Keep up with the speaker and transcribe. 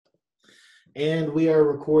And we are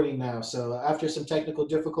recording now. So after some technical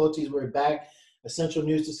difficulties, we're back. Essential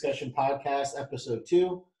News Discussion Podcast, Episode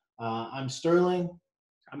 2. I'm Sterling.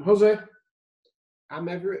 I'm Jose. I'm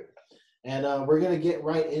Everett. And we're going to get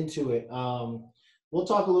right into it. We'll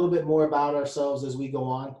talk a little bit more about ourselves as we go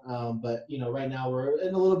on. But, right now we're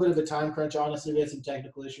in a little bit of a time crunch. Honestly, we had some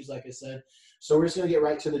technical issues, like I said. So we're just going to get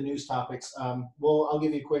right to the news topics. I'll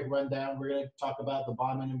give you a quick rundown. We're going to talk about the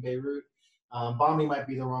bombing in Beirut. Bombing might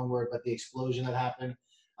be the wrong word, but the explosion that happened.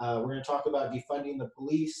 We're going to talk about defunding the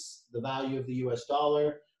police, the value of the U.S.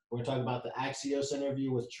 dollar. We're going to talk about the Axios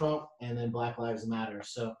interview with Trump, and then Black Lives Matter.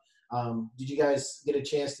 So did you guys get a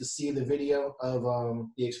chance to see the video of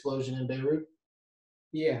the explosion in Beirut?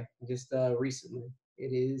 Yeah, just recently.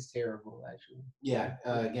 It is terrible, actually. Yeah,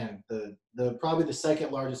 again, the probably the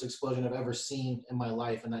second largest explosion I've ever seen in my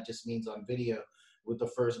life, and that just means on video, with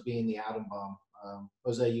the first being the atom bomb.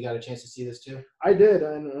 Jose, you got a chance to see this too? I did,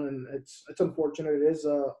 and it's unfortunate. It is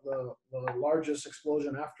the largest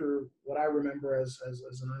explosion after what I remember as a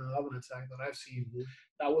 9/11 attack that I've seen.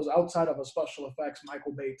 That was outside of a special effects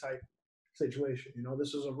Michael Bay type situation.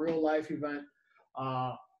 This is a real life event.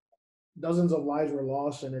 Dozens of lives were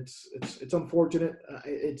lost, and it's unfortunate.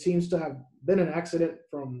 It seems to have been an accident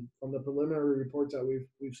from the preliminary reports that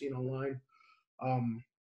we've seen online.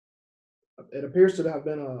 It appears to have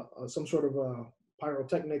been some sort of a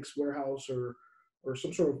pyrotechnics warehouse or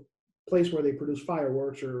some sort of place where they produce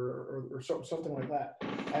fireworks or something like that.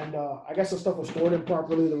 And I guess the stuff was stored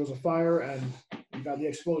improperly. There was a fire, and you got the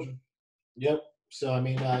explosion. Yep. So,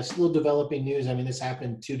 still developing news. This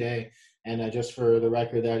happened today. And just for the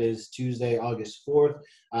record, that is Tuesday, August 4th,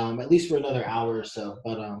 at least for another hour or so.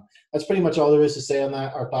 But that's pretty much all there is to say on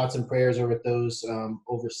that. Our thoughts and prayers are with those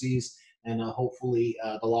overseas. And hopefully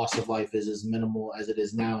the loss of life is as minimal as it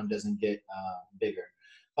is now and doesn't get bigger.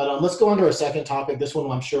 But let's go on to our second topic. This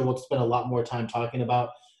one I'm sure we'll spend a lot more time talking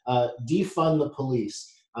about. Defund the police.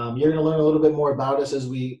 You're going to learn a little bit more about us as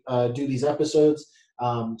we do these episodes.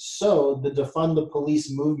 So the defund the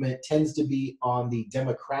police movement tends to be on the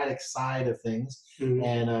Democratic side of things. Mm-hmm.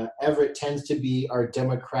 And Everett tends to be our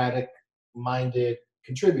Democratic-minded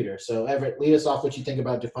contributor. So Everett, lead us off what you think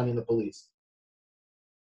about defunding the police.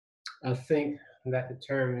 I think that the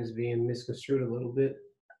term is being misconstrued a little bit.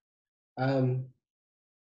 What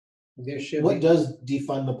does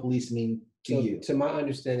defund the police mean to you? To my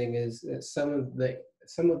understanding is that some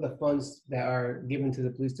of the funds that are given to the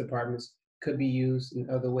police departments could be used in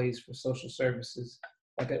other ways for social services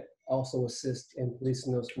that could also assist in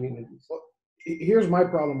policing those communities. Well, here's my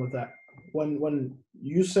problem with that. When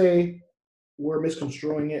you say we're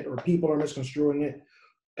misconstruing it or people are misconstruing it,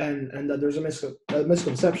 and that there's a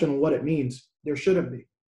misconception of what it means, there shouldn't be.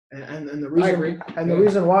 And the reason, I agree. And the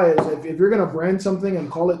reason why is if you're going to brand something and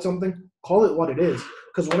call it something, call it what it is.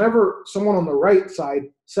 Because whenever someone on the right side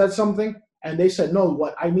said something and they said, no,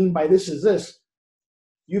 what I mean by this is this,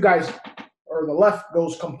 you guys or the left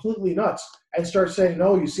goes completely nuts and starts saying,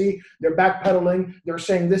 no, you see, they're backpedaling. They're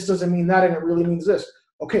saying this doesn't mean that and it really means this.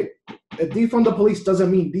 Okay, if defund the police doesn't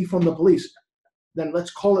mean defund the police, then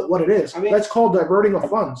let's call it what it is. Let's call diverting of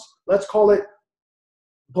funds. Let's call it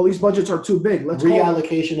police budgets are too big. Let's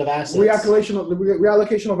reallocation of assets.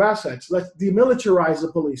 Reallocation of assets. Let's demilitarize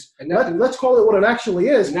the police. And let's call it what it actually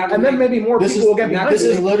is. And then maybe more people will get behind it. This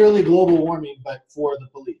is literally global warming, but for the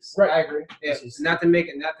police. Right, I agree. Yeah. Not to make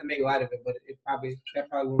light of it, but that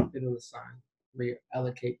probably won't fit on the sign.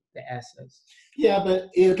 Reallocate the assets. Yeah, but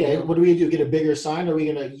okay, what do we do? Get a bigger sign, or are we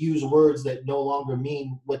going to use words that no longer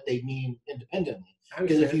mean what they mean independently?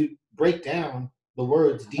 Because if you break down the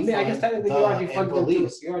words defund, I guess technically you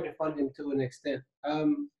are defunding to an extent.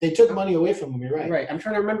 They took money away from them. You're right. Right. I'm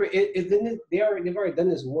trying to remember. They've already done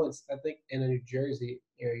this once. I think in the New Jersey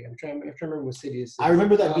area. I'm trying to remember what city it's. I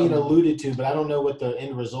remember that being alluded to, but I don't know what the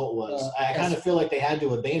end result was. I kind of feel like they had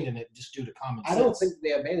to abandon it just due to common sense. I don't think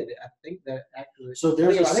they abandoned it. I think that actually. So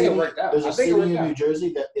there's a city in New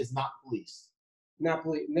Jersey that is not police. Not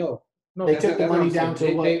police. No. No, they took the money down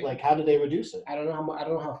to what? How did they reduce it? I don't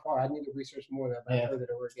know how far. I need to research more of that. But I heard that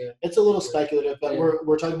it worked. Yeah. It's a little speculative, but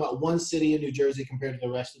we're talking about one city in New Jersey compared to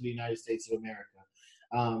the rest of the United States of America.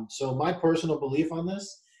 So my personal belief on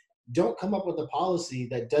this: don't come up with a policy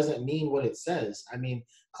that doesn't mean what it says.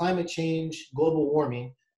 Climate change, global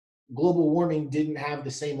warming didn't have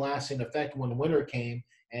the same lasting effect when winter came.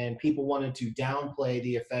 And people wanted to downplay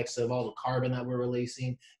the effects of all the carbon that we're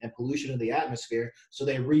releasing and pollution of the atmosphere, so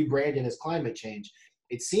they rebranded as climate change.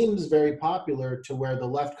 It seems very popular to where the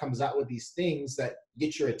left comes out with these things that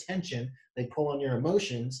get your attention, they pull on your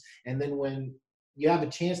emotions, and then when you have a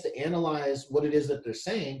chance to analyze what it is that they're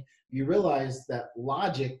saying, you realize that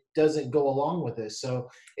logic doesn't go along with this. So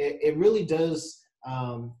it really does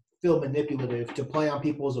feel manipulative to play on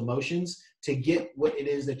people's emotions to get what it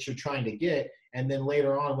is that you're trying to get. And then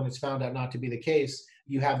later on, when it's found out not to be the case,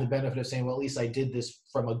 you have the benefit of saying, well, at least I did this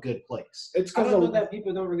from a good place. It's I because don't know that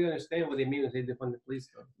people don't really understand what they mean when they defund the police,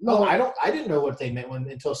 though. No, I didn't know what they meant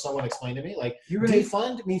until someone explained to me. Like,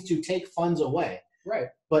 defund means to take funds away. Right.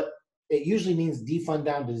 But it usually means defund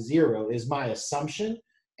down to zero is my assumption.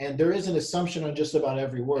 And there is an assumption on just about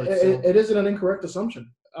every word. It isn't an incorrect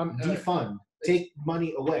assumption. Defund, take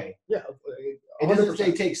money away. Yeah. It doesn't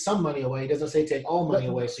say take some money away. It doesn't say take all money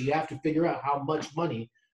away. So you have to figure out how much money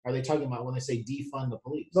are they talking about when they say defund the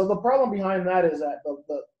police. The problem behind that is that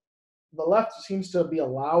the left seems to be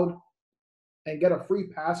allowed and get a free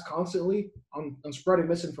pass constantly on spreading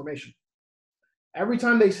misinformation. Every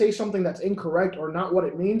time they say something that's incorrect or not what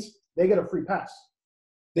it means, they get a free pass.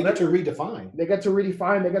 They get to redefine. They get to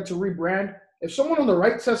redefine. They get to rebrand. If someone on the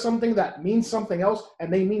right says something that means something else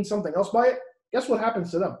and they mean something else by it, guess what happens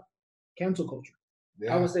to them? Cancel culture.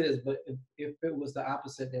 Yeah. I would say this, but if it was the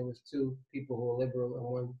opposite, there was two people who were liberal and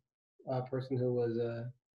one person who was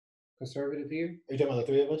conservative here. Are you talking about the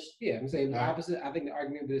three of us? Yeah, I'm saying the opposite. I think the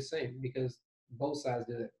argument would be the same because both sides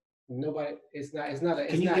did it. Nobody. It's not.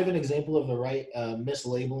 Can you give an example of the right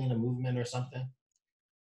mislabeling a movement or something?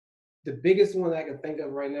 The biggest one that I can think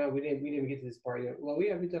of right now, we didn't get to this part yet. Well, we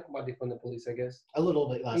talked about defund the police, I guess. A little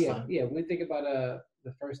bit last time. Yeah, when we think about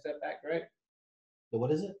the First Step Act, right? What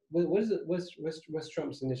is it? What is it? What's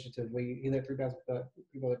Trump's initiative where he let 3,000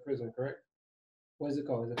 people out of prison, correct? What is it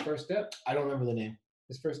called? Is it First Step? I don't remember the name.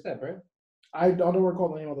 It's First Step, right? I don't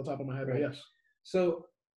recall the name off the top of my head, right. But yes. So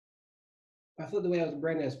I thought the way I was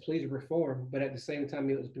branded as police reform, but at the same time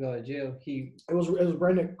he was out of jail. It was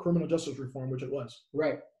branded criminal justice reform, which it was.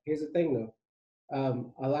 Right. Here's the thing,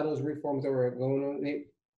 though. A lot of those reforms that were going on,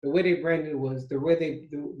 the way they branded was the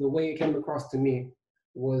way it came across to me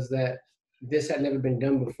was that this had never been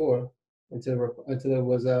done before until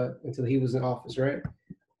he was in office, right?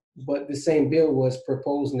 But the same bill was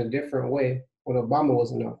proposed in a different way when Obama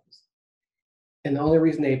was in office. And the only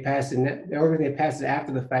reason they passed it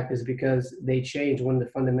after the fact is because they changed one of the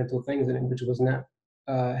fundamental things in it, which was not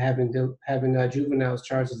having juveniles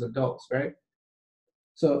charged as adults, right?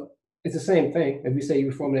 So it's the same thing. If you say you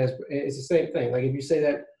reform it it's the same thing. Like if you say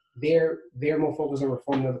that they're more focused on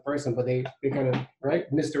reforming another person, but they kind of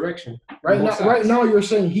misdirection. Right now you're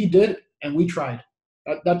saying he did and we tried.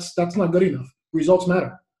 That's not good enough. Results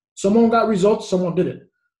matter. Someone got results, someone didn't.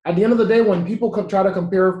 At the end of the day, when people try to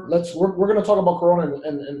compare, we're going to talk about Corona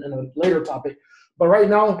in a later topic, but right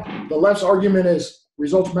now the left's argument is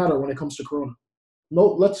results matter when it comes to Corona. No,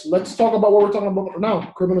 let's talk about what we're talking about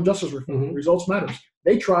now, criminal justice reform. Mm-hmm. Results matters.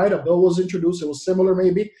 They tried, a bill was introduced, it was similar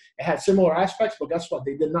maybe, it had similar aspects, but guess what?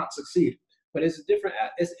 They did not succeed. But it's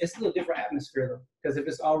still a different atmosphere though, because if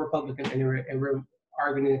it's all Republican and we're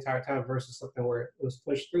arguing the entire time versus something where it was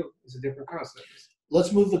pushed through, it's a different concept.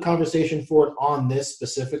 Let's move the conversation forward on this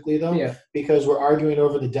specifically, though, because we're arguing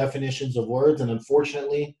over the definitions of words. And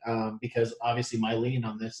unfortunately, because obviously my lean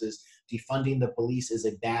on this is defunding the police is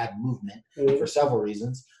a bad movement for several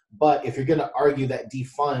reasons. But if you're going to argue that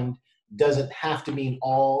defund doesn't have to mean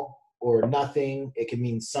all or nothing, it can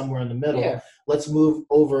mean somewhere in the middle. Yeah. Let's move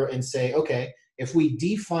over and say, okay, if we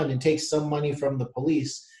defund and take some money from the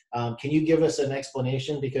police, can you give us an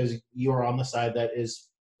explanation? Because you're on the side that is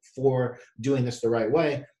for doing this the right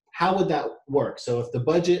way. How would that work? So if the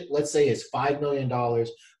budget, let's say, is $5 million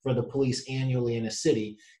for the police annually in a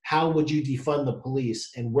city, how would you defund the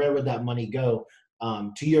police and where would that money go,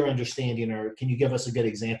 to your understanding, or can you give us a good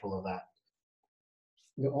example of that?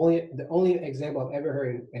 The only example I've ever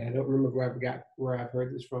heard, and I don't remember where I've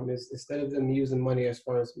heard this from, is instead of them using money as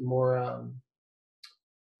far as more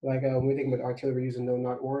when we think about artillery using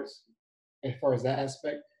no-knock warrants, as far as that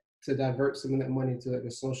aspect, to divert some of that money to like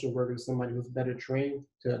a social worker, somebody who's better trained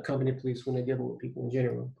to accompany police when they're dealing with people in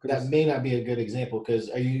general. That may not be a good example,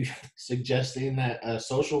 because are you suggesting that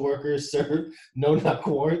social workers serve no-knock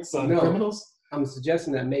warrants on criminals? I'm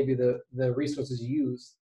suggesting that maybe the resources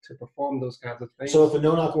used to perform those kinds of things. So if a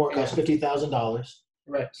no-knock warrant costs $50,000,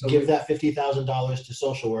 right? So give that $50,000 to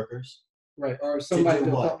social workers, right? Or somebody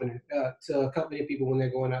to accompany people when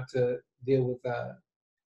they're going out to deal with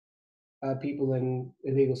people in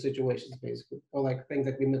illegal situations, basically, or like things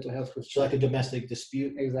like the mental health. So like a domestic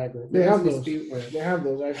dispute. Exactly. They have those. They have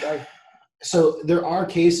those. So there are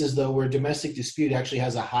cases though where domestic dispute actually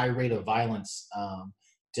has a high rate of violence.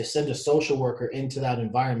 To send a social worker into that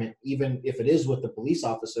environment, even if it is with the police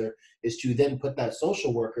officer, is to then put that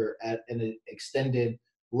social worker at an extended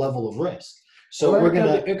level of risk. So Well, we're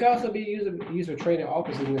gonna. It could also be used for training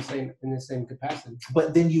officers in the same capacity.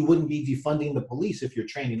 But then you wouldn't be defunding the police if you're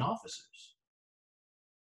training officers.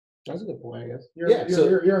 That's a good point, I guess.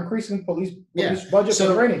 You're increasing police budget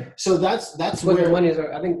for training. So that's But where the money is.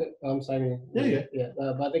 I think that. I'm sorry. Yeah.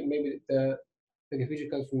 But I think maybe the confusion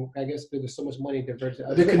comes from. I guess there's so much money diverted.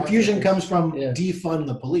 the confusion comes from Yeah. defund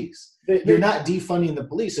the police. They- You're not defunding the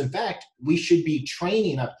police. In fact, we should be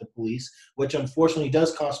training up the police, which unfortunately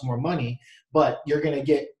does cost more money, but you're going to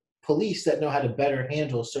get police that know how to better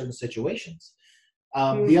handle certain situations.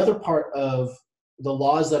 The other part of the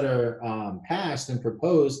laws that are passed and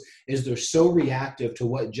proposed is they're so reactive to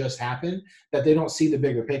what just happened that they don't see the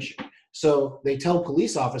bigger picture. So they tell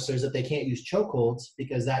police officers that they can't use chokeholds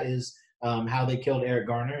because that is how they killed Eric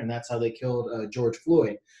Garner and that's how they killed George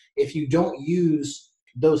Floyd. If you don't use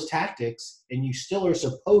those tactics and you still are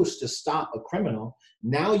supposed to stop a criminal,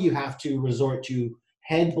 now you have to resort to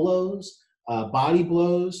head blows, body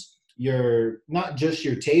blows, not just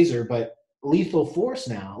your taser, but lethal force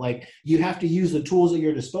now. Like you have to use the tools at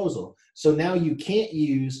your disposal. So now you can't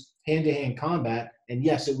use hand-to-hand combat. And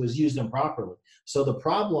yes, it was used improperly. So the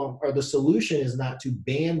problem or the solution is not to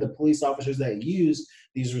ban the police officers that use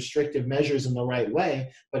these restrictive measures in the right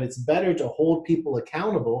way, but it's better to hold people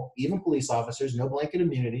accountable, even police officers, no blanket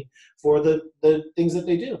immunity, for the things that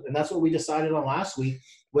they do. And that's what we decided on last week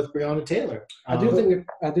with Breonna Taylor. I do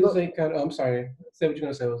think. I'm sorry. Say what you're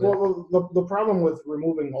gonna say. Jose. Well, the problem with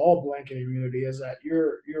removing all blanket immunity is that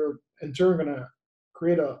you're in turn going to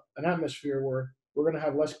create an atmosphere where we're going to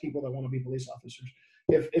have less people that want to be police officers.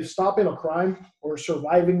 If stopping a crime or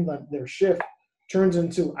surviving their shift turns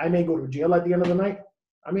into I may go to jail at the end of the night,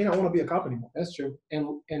 I may not want to be a cop anymore. That's true. And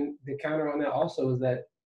the counter on that also is that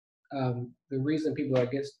the reason people are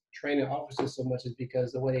against training officers so much is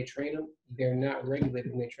because the way they train them, they're not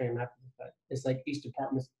regulated when they train them after the fact. It's like each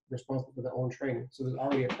department's responsible for their own training. So there's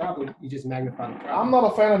already a problem. You just magnify the problem. I'm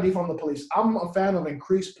not a fan of defund the police. I'm a fan of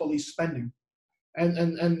increased police spending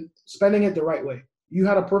and spending it the right way. You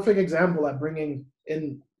had a perfect example at bringing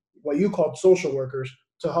in what you called social workers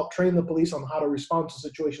to help train the police on how to respond to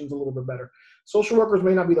situations a little bit better. Social workers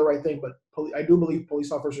may not be the right thing, but I do believe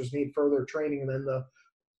police officers need further training than the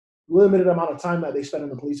limited amount of time that they spend in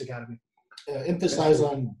the police academy. Emphasize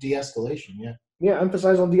on de-escalation, yeah. Yeah,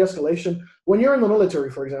 emphasize on de-escalation. When you're in the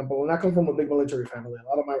military, for example, and I come from a big military family,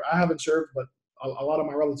 I haven't served, but a lot of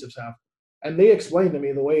my relatives have. And they explained to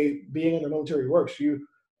me the way being in the military works. You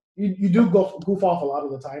do goof off a lot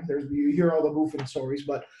of the time. You hear all the goofing stories,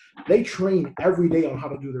 but they train every day on how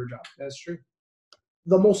to do their job. That's true.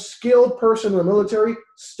 The most skilled person in the military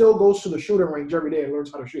still goes to the shooting range every day and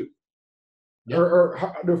learns how to shoot. Yeah. Or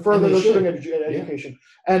further the shooting education.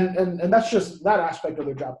 Yeah. And that's just that aspect of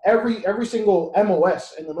their job. Every single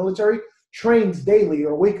MOS in the military trains daily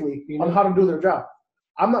or weekly on how to do their job.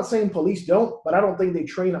 I'm not saying police don't, but I don't think they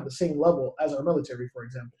train at the same level as our military, for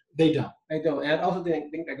example. They don't. And I also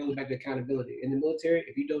think that goes back to accountability. In the military,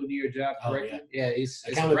 if you don't do your job correctly, it's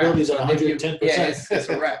accountability is 110%. Yeah, it's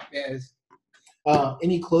a wrap. Yeah,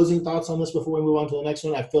 any closing thoughts on this before we move on to the next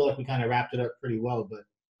one? I feel like we kind of wrapped it up pretty well, but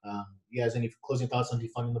you guys, any closing thoughts on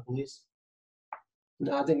defunding the police?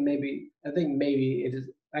 No, I think maybe it is.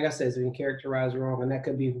 Like I said, it's been characterized wrong, and that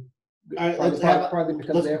could be partly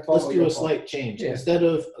because of their fault. Let's do a slight change. Yeah. Instead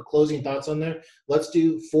of closing thoughts on there, let's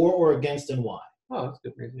do for or against and why. Oh, that's a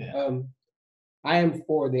good reason. Yeah. I am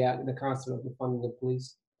for the concept of defunding the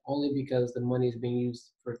police only because the money is being used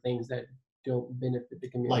for things that don't benefit the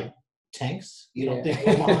community. Like tanks? You don't think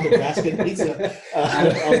Omaha, Nebraska needs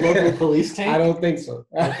a local police tank? I don't think so.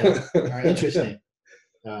 Okay. All right, interesting.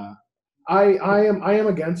 I am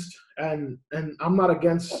against, and I'm not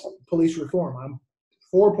against police reform. I'm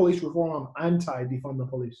for police reform. I'm anti defund the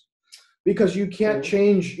police because you can't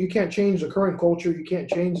change the current culture. You can't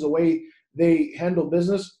change the way they handle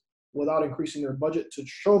business without increasing their budget to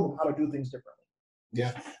show them how to do things differently.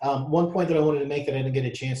 Yeah. One point that I wanted to make that I didn't get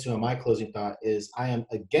a chance to in my closing thought is I am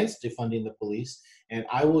against defunding the police, and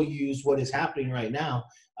I will use what is happening right now.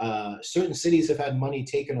 Certain cities have had money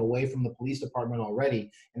taken away from the police department already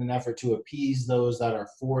in an effort to appease those that are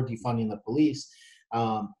for defunding the police.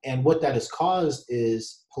 And what that has caused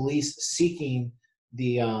is police seeking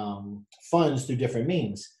the funds through different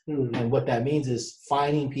means. And what that means is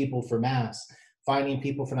fining people for masks, fining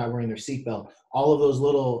people for not wearing their seatbelt, all of those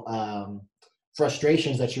little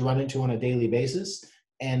frustrations that you run into on a daily basis,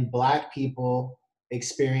 and Black people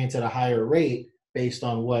experience at a higher rate based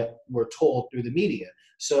on what we're told through the media.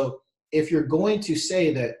 So if you're going to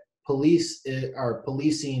say that police are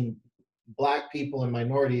policing Black people and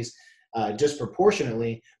minorities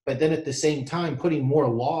disproportionately, but then at the same time putting more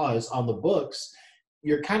laws on the books,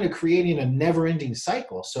 you're kind of creating a never-ending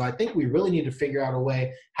cycle. So I think we really need to figure out a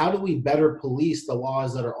way, how do we better police the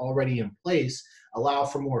laws that are already in place, allow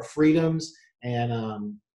for more freedoms, and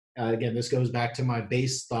again, this goes back to my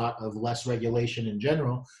base thought of less regulation in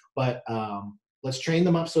general, but let's train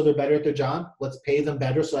them up so they're better at their job. Let's pay them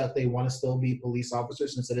better so that they want to still be police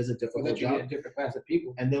officers, since it is a difficult job. A different class of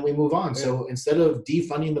people. And then we move on. Yeah. So instead of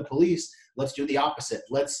defunding the police, let's do the opposite.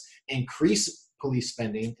 Let's increase police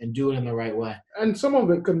spending and do it in the right way. And some of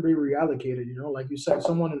it can be reallocated, like you said,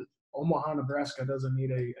 someone in Omaha, Nebraska doesn't need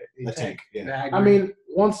a tank. Yeah. I mean,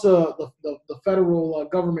 once the federal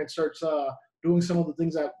government starts doing some of the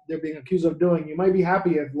things that they're being accused of doing, you might be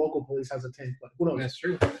happy if local police has a tank, but who knows? That's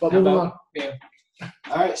true. But moving on. Yeah.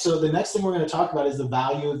 All right, so the next thing we're going to talk about is the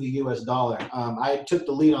value of the U.S. dollar. I took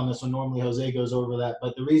the lead on this one. Normally Jose goes over that,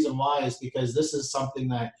 but the reason why is because this is something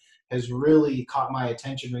that has really caught my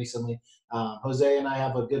attention recently. Jose and I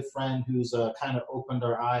have a good friend who's kind of opened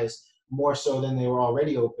our eyes more so than they were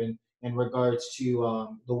already open in regards to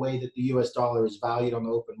the way that the U.S. dollar is valued on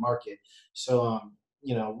the open market. So,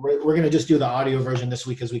 we're going to just do the audio version this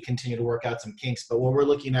week as we continue to work out some kinks. But what we're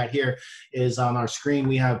looking at here is on our screen,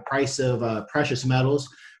 we have price of precious metals.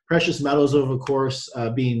 Precious metals, of course,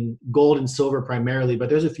 being gold and silver primarily, but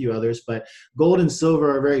there's a few others. But gold and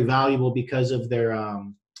silver are very valuable because of their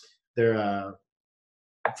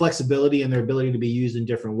flexibility and their ability to be used in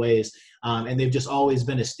different ways. And they've just always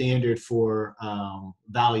been a standard for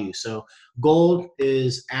value. So gold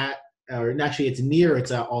is it's near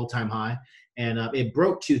its all-time high. And it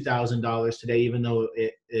broke $2,000 today, even though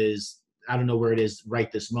it is, I don't know where it is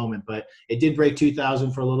right this moment, but it did break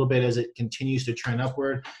 2,000 for a little bit as it continues to trend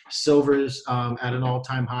upward. Silver's at an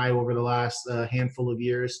all-time high over the last handful of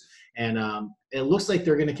years. And it looks like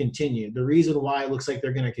they're going to continue. The reason why it looks like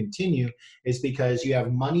they're going to continue is because you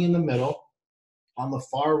have money in the middle. On the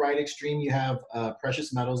far right extreme, you have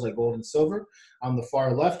precious metals like gold and silver. On the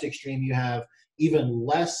far left extreme, you have even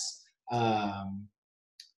less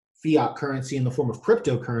fiat currency in the form of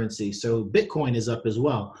cryptocurrency. So Bitcoin is up as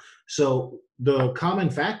well. So the common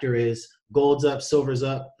factor is gold's up, silver's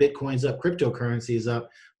up, Bitcoin's up, cryptocurrency is up.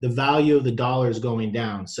 The value of the dollar is going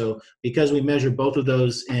down. So because we measure both of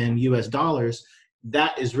those in US dollars,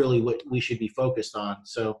 that is really what we should be focused on.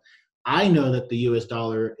 So I know that the US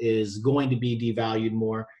dollar is going to be devalued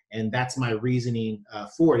more. And that's my reasoning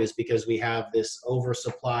for it, is because we have this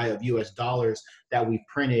oversupply of US dollars that we've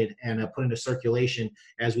printed and put into circulation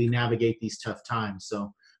as we navigate these tough times.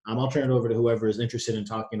 So I'll turn it over to whoever is interested in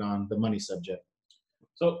talking on the money subject.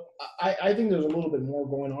 So I think there's a little bit more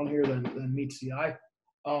going on here than meets the eye.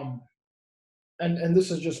 And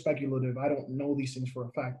this is just speculative. I don't know these things for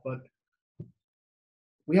a fact, but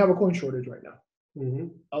we have a coin shortage right now. Mm-hmm.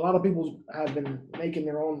 A lot of people have been making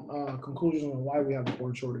their own conclusions on why we have a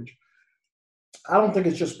coin shortage. I don't think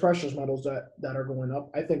it's just precious metals that are going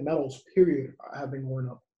up. I think metals, period, have been going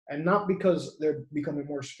up. And not because they're becoming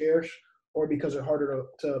more scarce or because they're harder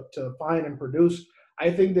to find and produce.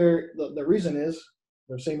 I think the reason is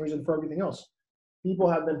the same reason for everything else. People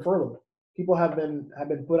have been furloughed. People have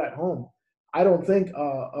been put at home. I don't think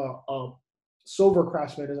a silver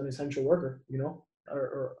craftsman is an essential worker,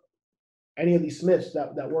 or any of these smiths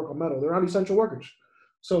that work on metal. They're not essential workers.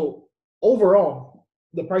 So overall,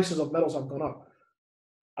 the prices of metals have gone up.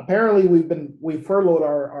 Apparently, we've furloughed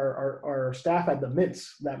our staff at the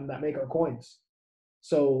mints that make our coins.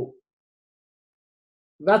 So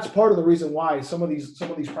that's part of the reason why some of these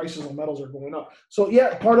prices of metals are going up. So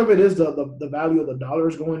yeah, part of it is the value of the dollar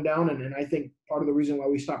is going down, and I think part of the reason why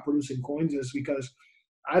we stopped producing coins is because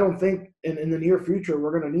I don't think in the near future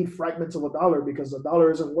we're going to need fragments of a dollar, because the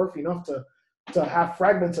dollar isn't worth enough to have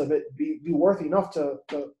fragments of it be worth enough to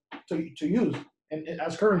use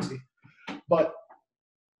as currency. But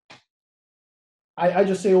I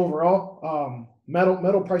just say overall,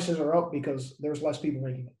 metal prices are up because there's less people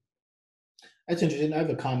making it. That's interesting. I have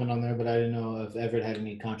a comment on there, but I didn't know if Everett had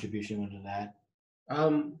any contribution into that.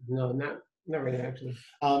 No, not really, actually.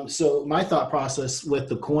 So my thought process with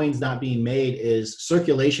the coins not being made is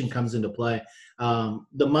circulation comes into play.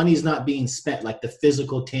 The money's not being spent, like the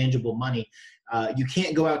physical, tangible money. You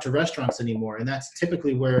can't go out to restaurants anymore, and that's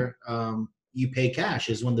typically where you pay cash,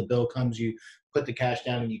 is when the bill comes, you put the cash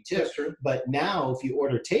down and you tip. That's true. But now if you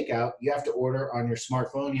order takeout, you have to order on your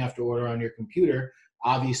smartphone, you have to order on your computer.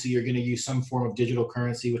 Obviously, you're going to use some form of digital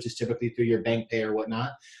currency, which is typically through your bank pay or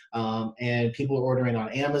whatnot. And people are ordering on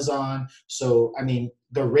Amazon. So, I mean,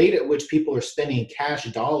 the rate at which people are spending cash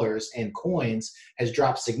dollars and coins has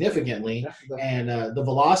dropped significantly. And the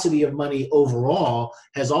velocity of money overall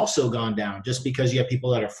has also gone down, just because you have people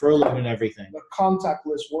that are furloughed and everything. The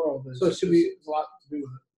contactless world is a lot to do with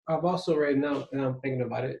it. I've also read now, and I'm thinking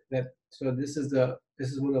about it, that so this is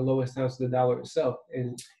one of the lowest times to the dollar itself,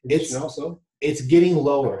 and It's also it's getting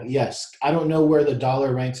lower. Yes, I don't know where the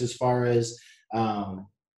dollar ranks as far as um,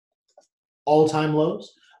 all-time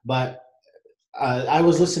lows, but I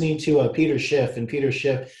was listening to Peter Schiff, and Peter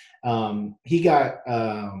Schiff, he got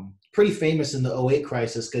pretty famous in the '08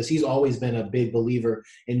 crisis because he's always been a big believer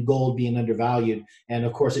in gold being undervalued. And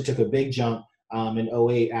of course, it took a big jump in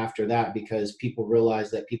 '08 after that because people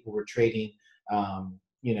realized that people were trading,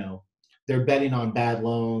 you know, they're betting on bad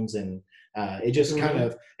loans, and it just kind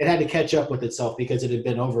of, it had to catch up with itself because it had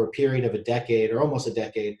been over a period of a decade or almost a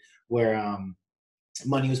decade where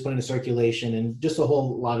money was put into circulation and just a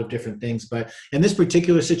whole lot of different things. But in this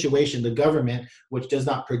particular situation, the government, which does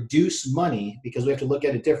not produce money, because we have to look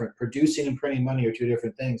at it different, producing and printing money are two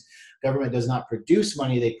different things. Government does not produce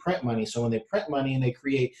money, they print money. So when they print money and they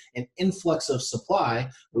create an influx of supply,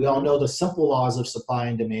 we all know the simple laws of supply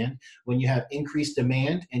and demand. When you have increased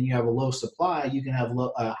demand and you have a low supply, you can have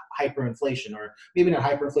hyperinflation, or maybe not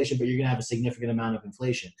hyperinflation, but you're going to have a significant amount of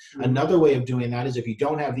inflation. Another way of doing that is if you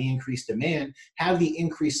don't have the increased demand, have the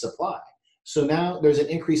increased supply. So now there's an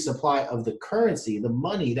increased supply of the currency, the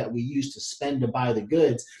money that we use to spend to buy the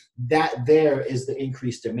goods. That there is the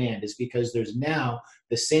increased demand, is because there's now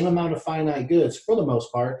the same amount of finite goods for the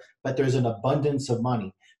most part, but there's an abundance of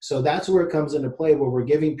money. So that's where it comes into play, where we're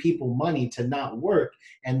giving people money to not work.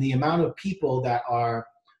 And the amount of people that are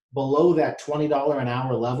below that $20 an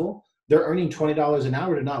hour level, they're earning $20 an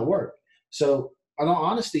hour to not work. So in all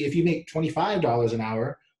honesty, if you make $25 an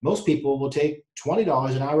hour, most people will take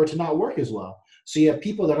 $20 an hour to not work as well. So you have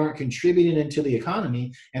people that aren't contributing into the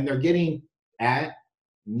economy, and they're getting at,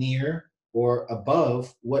 near, or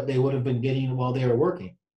above what they would have been getting while they were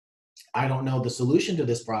working. I don't know the solution to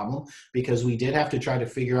this problem, because we did have to try to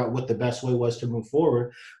figure out what the best way was to move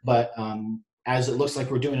forward. But as it looks like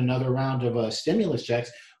we're doing another round of stimulus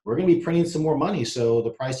checks, we're going to be printing some more money. So the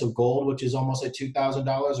price of gold, which is almost at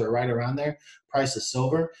 $2,000 or right around there, price of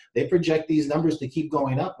silver, they project these numbers to keep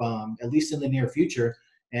going up, at least in the near future.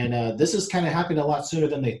 And this is kind of happening a lot sooner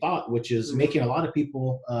than they thought, which is making a lot of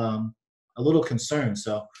people a little concerned.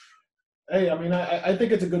 So, hey, I mean, I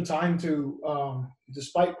think it's a good time to,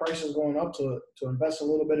 despite prices going up, to invest a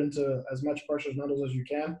little bit into as much precious metals as you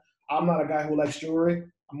can. I'm not a guy who likes jewelry.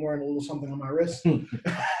 I'm wearing a little something on my wrist.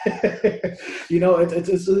 You know,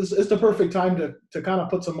 it's the perfect time to kind of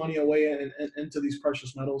put some money away into these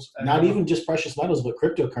precious metals. And, not even just precious metals, but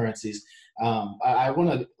cryptocurrencies. I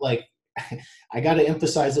want to, like, I got to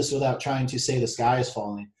emphasize this without trying to say the sky is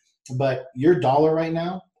falling, but your dollar right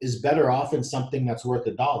now is better off in something that's worth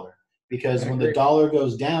 $1. Because when the dollar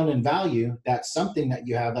goes down in value, that something that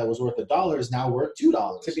you have that was worth $1 is now worth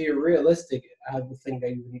 $2. To be realistic, I would think that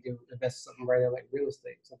you need to invest in something right now like real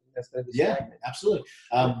estate, something that's going to be stagnant. Absolutely.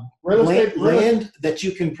 Land that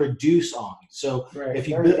you can produce on. So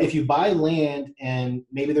if you buy land and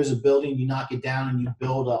maybe there's a building, you knock it down and you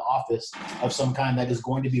build an office of some kind that is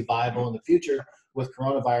going to be viable in the future. With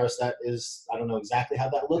coronavirus, that is, I don't know exactly how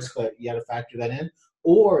that looks, but you got to factor that in.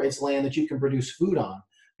 Or it's land that you can produce food on.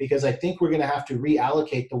 Because I think we're going to have to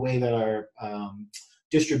reallocate the way that our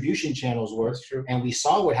distribution channels work. And we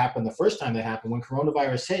saw what happened the first time that happened. When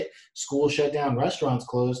coronavirus hit, schools shut down, restaurants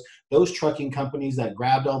closed. Those trucking companies that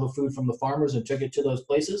grabbed all the food from the farmers and took it to those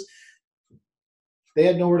places, they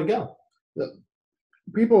had nowhere to go.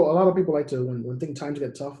 A lot of people like to, when times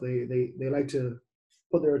get tough, they like to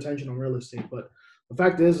put their attention on real estate. But the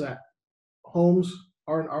fact is that homes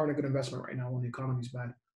aren't a good investment right now when the economy's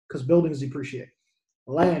bad, because buildings depreciate.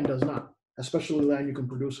 Land does not, especially land you can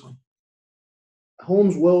produce on.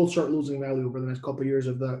 Homes will start losing value over the next couple of years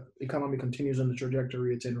if the economy continues on the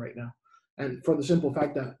trajectory it's in right now. And for the simple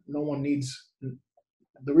fact that no one needs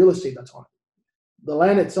the real estate that's on it. The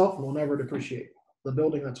land itself will never depreciate. The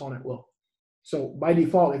building that's on it will. So by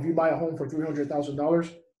default, if you buy a home for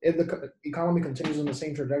 $300,000, if the economy continues on the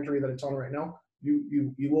same trajectory that it's on right now,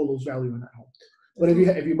 you will lose value in that home. But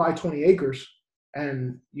if you buy 20 acres,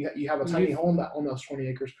 and you have a tiny home that on those 20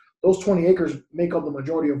 acres, those 20 acres make up the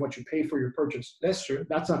majority of what you paid for your purchase. That's true.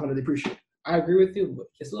 That's not going to depreciate. I agree with you, but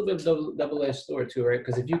it's a little bit of a double-edged sword too, right?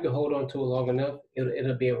 Because if you can hold on to it long enough,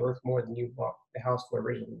 it'll be worth more than you bought the house for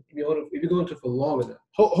originally. If you go into it for long enough.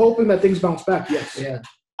 Hoping that things bounce back, yes. Yeah.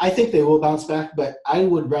 I think they will bounce back, but I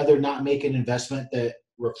would rather not make an investment that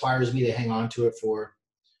requires me to hang on to it for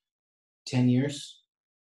 10 years.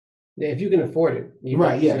 Yeah, if you can afford it.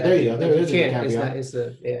 Right, yeah, there you go. There's a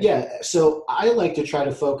caveat. Yeah, so I like to try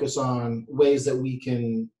to focus on ways that we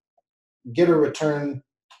can get a return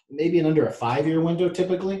maybe in under a 5-year window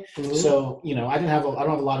typically. Mhm. So, I don't have a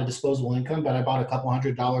lot of disposable income, but I bought a couple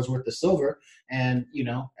 $100 worth of silver. And,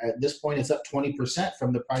 at this point it's up 20%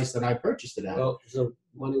 from the price that I purchased it at. Well, so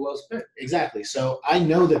money well spent. Exactly. So I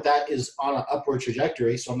know that is on an upward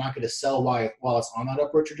trajectory. So I'm not going to sell while it's on that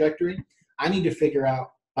upward trajectory. I need to figure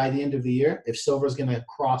out by the end of the year if silver is going to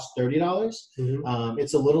cross $30.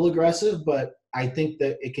 It's a little aggressive, but I think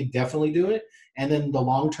that it could definitely do it. And then the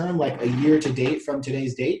long term, like a year to date from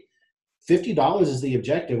today's date, $50 is the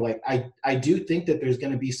objective. Like I do think that there's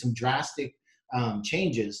going to be some drastic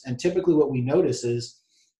changes. And typically what we notice is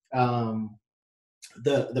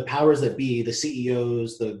the powers that be, the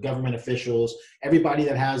CEOs, the government officials, everybody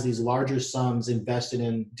that has these larger sums invested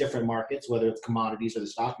in different markets, whether it's commodities or the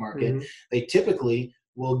stock market, they typically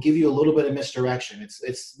will give you a little bit of misdirection.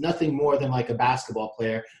 It's nothing more than like a basketball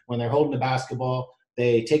player. When they're holding the basketball,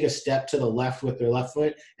 they take a step to the left with their left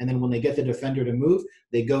foot, and then when they get the defender to move,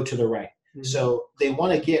 they go to the right. So they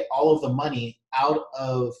want to get all of the money out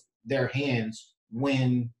of their hands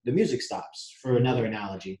when the music stops, for another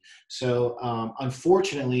analogy. So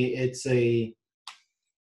unfortunately, it's a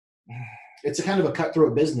kind of a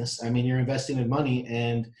cutthroat business. I mean, you're investing in money,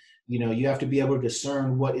 and you have to be able to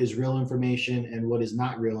discern what is real information and what is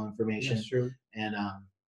not real information. That's true. And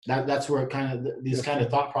that's where these kind of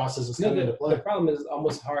thought processes come into play. The problem is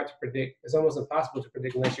almost hard to predict. It's almost impossible to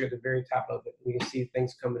predict unless you're at the very top of it. You can see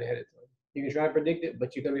things coming ahead of time. You can try to predict it,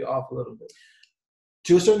 but you're going to be off a little bit.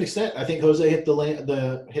 To a certain extent, I think Jose hit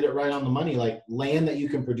hit it right on the money. Like land that you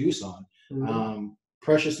can produce on,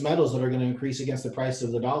 precious metals that are going to increase against the price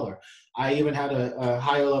of the dollar. I even had a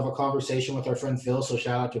higher level conversation with our friend Phil, so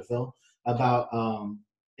shout out to Phil, about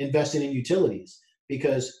investing in utilities,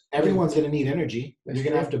 because everyone's going to need energy. You're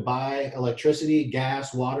going to have to buy electricity,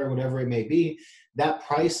 gas, water, whatever it may be. That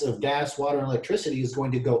price of gas, water, and electricity is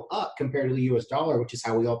going to go up compared to the US dollar, which is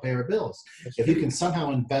how we all pay our bills. If you can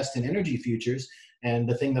somehow invest in energy futures, and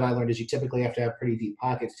the thing that I learned is you typically have to have pretty deep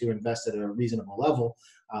pockets to invest at a reasonable level,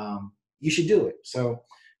 you should do it. So,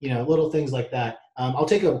 little things like that. I'll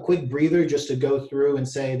take a quick breather just to go through and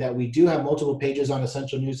say that we do have multiple pages on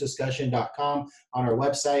essentialnewsdiscussion.com on our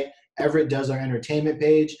website. Everett does our entertainment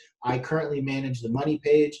page. I currently manage the money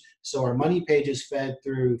page. So our money page is fed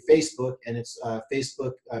through Facebook, and it's a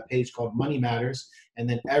Facebook page called Money Matters. And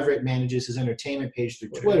then Everett manages his entertainment page through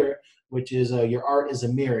Twitter, which is Your Art is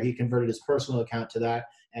a Mirror. He converted his personal account to that,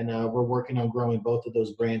 and we're working on growing both of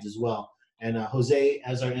those brands as well. And Jose,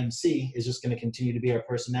 as our MC, is just going to continue to be our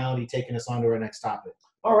personality, taking us on to our next topic.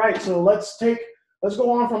 All right, so let's go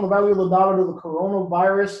on from the value of the dollar to the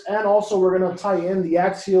coronavirus, and also we're going to tie in the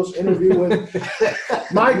Axios interview with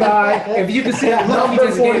my guy. If you can see number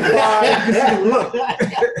 45. Look,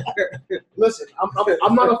 listen,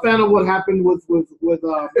 I'm not a fan of what happened with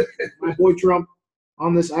my boy Trump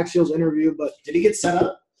on this Axios interview, but did he get set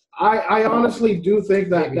up? I honestly do think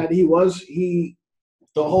that he.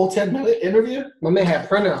 The whole 10-minute interview? My man had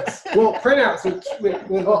printouts. Well, printouts with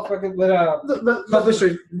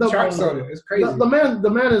publisher charts on it. It's crazy. The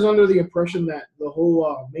man is under the impression that the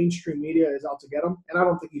whole mainstream media is out to get him, and I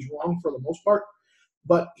don't think he's wrong for the most part.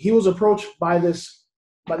 But he was approached by this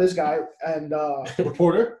guy and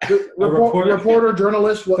reporter,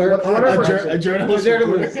 journalist, whatever, a journalist,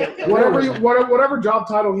 whatever job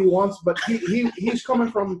title he wants. But he's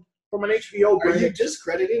coming from an HBO brand. Are you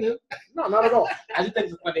discrediting him? No, not at all. I just think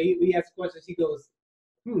it's funny. We ask questions. He goes,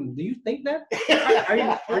 do you think that? Are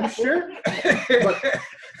you sure? But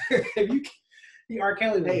if you R.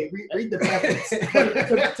 Kelly. Hey, read the preface.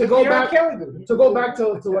 to go back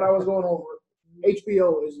to what I was going over,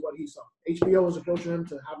 HBO is what he saw. HBO is approaching him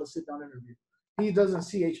to have a sit-down interview. He doesn't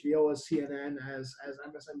see HBO as CNN, as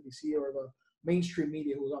MSNBC, or the mainstream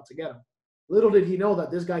media who was out to get him. Little did he know that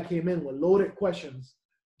this guy came in with loaded questions.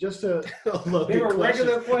 Just to they were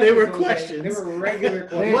regular questions. They were questions. They were regular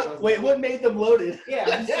questions. What made them loaded? Yeah,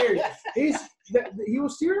 I'm serious. He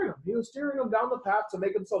was steering him. He was steering him down the path to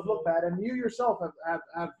make himself look bad. And you yourself have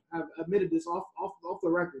admitted this off the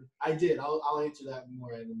record. I did. I'll answer that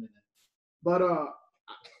more in a minute. But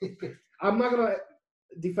I'm not gonna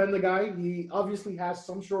defend the guy. He obviously has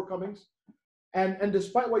some shortcomings, and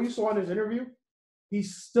despite what you saw in his interview,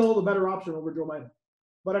 he's still the better option over Joe Biden.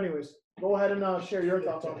 But anyways. Go ahead and share your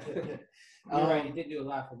thoughts on it. You're right. He did do a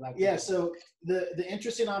lot for black people. Yeah, so the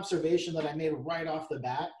interesting observation that I made right off the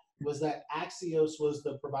bat was that Axios was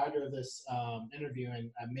the provider of this interview,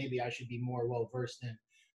 and maybe I should be more well-versed in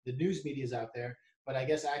the news medias out there, but I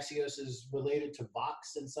guess Axios is related to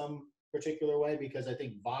Vox in some particular way, because I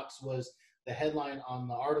think Vox was the headline on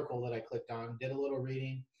the article that I clicked on, did a little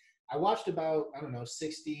reading. I watched about,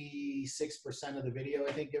 66% of the video,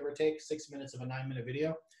 I think, give or take, 6 minutes of a 9-minute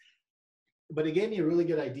video. but it gave me a really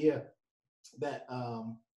good idea that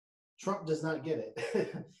Trump does not get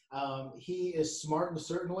it. He is smart in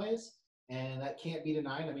certain ways, and that can't be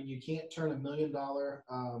denied. I mean, you can't turn $1 million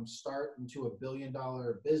start into $1 billion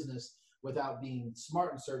business without being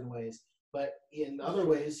smart in certain ways. But in other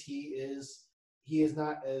ways, he is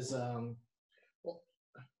not as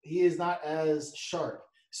sharp.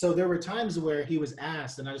 So there were times where he was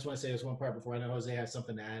asked, and I just want to say this one part before I know Jose has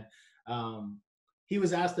something to add. He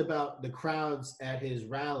was asked about the crowds at his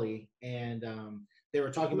rally, and they were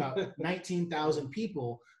talking about 19,000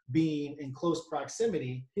 people being in close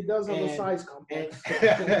proximity. He does have a size complex.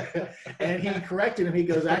 And he corrected him. He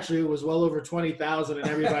goes, actually, it was well over 20,000, and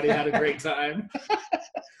everybody had a great time.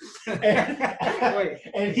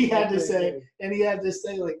 and he had to say,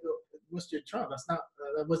 like, Mr. Trump,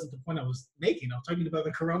 that wasn't the point I was making. I was talking about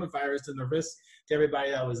the coronavirus and the risk to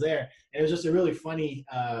everybody that was there. And it was just a really funny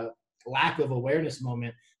lack of awareness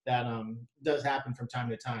moment that does happen from time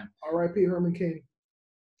to time. R.I.P. Herman Cain.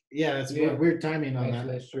 Yeah, that's weird timing on that.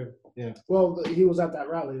 That's true. Yeah. Well, he was at that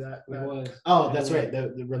rally. That was. Oh, that's right.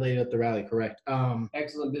 The related at the rally, correct.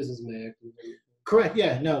 Excellent businessman. Correct.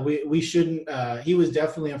 Yeah. No, we shouldn't. He was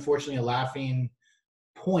definitely, unfortunately, a laughing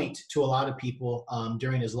point to a lot of people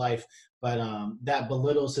during his life, but that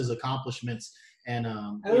belittles his accomplishments. And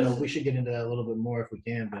we should get into that a little bit more if we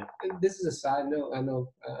can. But this is a side note. I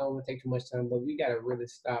know I don't want to take too much time, but we got to really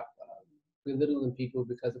stop belittling people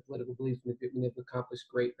because of political beliefs when they've accomplished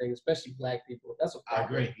great things, especially Black people. That's what I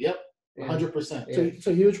agree. Yep. 100%. It's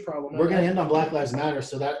a huge problem. We're going to end on Black Lives Matter,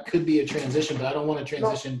 so that could be a transition, but I don't want to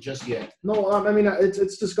transition just yet. No, I mean,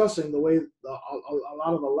 it's disgusting the way a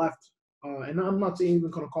lot of the left, and I'm not even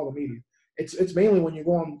going to call the media. It's mainly when you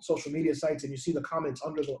go on social media sites and you see the comments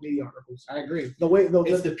under the media articles. I agree.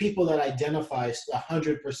 It's the people that identify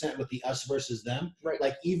 100% with the us versus them. Right.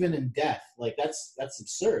 Like even in death, like that's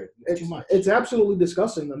absurd. It's too much. It's absolutely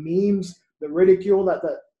disgusting. The memes, the ridicule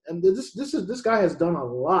and this guy has done a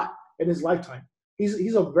lot in his lifetime.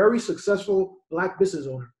 He's a very successful Black business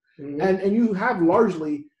owner, and you have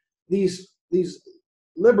largely these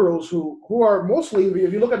liberals who are mostly,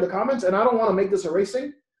 if you look at the comments, and I don't want to make this a race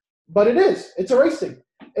thing, but it's a race thing.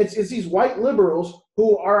 It's these white liberals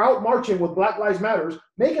who are out marching with Black Lives Matters,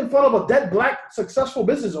 making fun of a dead Black successful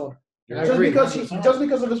business owner just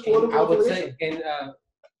because of his political I would affiliation. say, and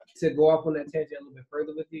to go off on that tangent a little bit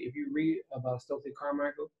further with you, if you read about Stokely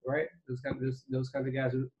Carmichael, right, those kinds of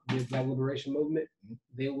guys who did Black liberation movement,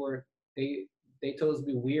 they told us to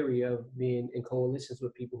be weary of being in coalitions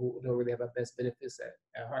with people who don't really have our best benefits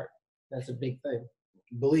at heart. That's a big thing.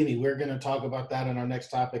 Believe me, we're going to talk about that in our next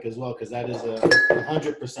topic as well, because that is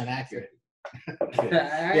 100% accurate.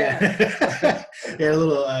 Yeah, a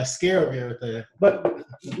little scare over here with the. But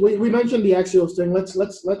we mentioned the Axios thing. Let's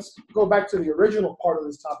go back to the original part of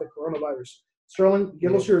this topic, coronavirus. Sterling,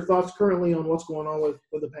 give us your thoughts currently on what's going on with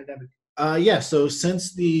the pandemic. So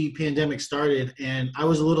since the pandemic started, and I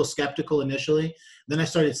was a little skeptical initially, then I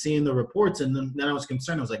started seeing the reports, and then I was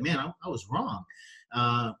concerned. I was like, man, I was wrong.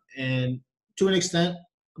 And to an extent,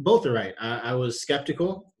 both are right. I was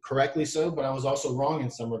skeptical, correctly so, but I was also wrong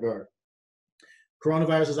in some regard.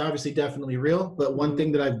 Coronavirus is obviously definitely real, but one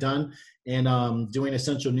thing that I've done in doing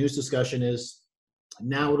Essential News Discussion is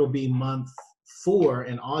now it'll be month 4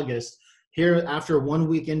 in August. Here, after 1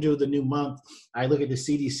 week into the new month, I look at the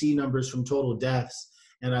CDC numbers from total deaths,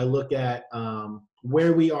 and I look at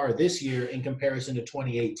where we are this year in comparison to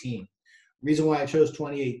 2018. Reason why I chose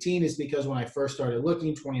 2018 is because when I first started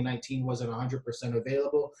looking, 2019 wasn't 100%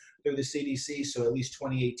 available through the CDC, so at least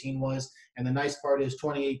 2018 was. And the nice part is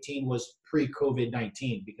 2018 was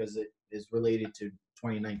pre-COVID-19 because it is related to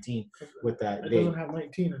 2019 with that date. It doesn't have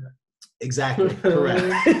 19 in it. Exactly,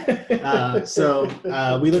 correct. So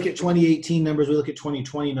we look at 2018 numbers, we look at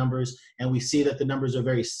 2020 numbers, and we see that the numbers are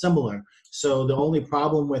very similar. So the only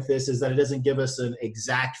problem with this is that it doesn't give us an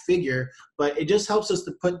exact figure, but it just helps us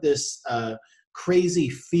to put this crazy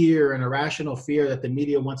fear and irrational fear that the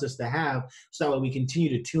media wants us to have, so that we continue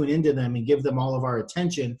to tune into them and give them all of our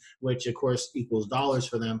attention, which of course equals dollars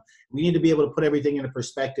for them. We need to be able to put everything into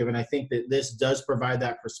perspective, and I think that this does provide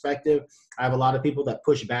that perspective. I have a lot of people that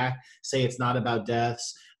push back, say it's not about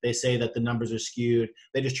deaths. They say that the numbers are skewed.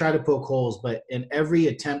 They just try to poke holes, but in every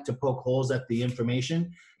attempt to poke holes at the information,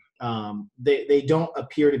 they don't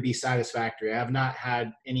appear to be satisfactory. I have not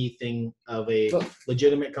had anything of a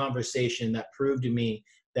legitimate conversation that proved to me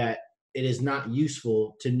that it is not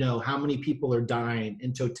useful to know how many people are dying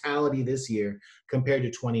in totality this year compared to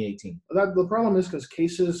 2018. The problem is because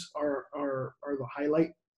cases are the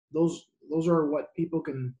highlight. Those are what people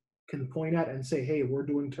can point at and say, hey, we're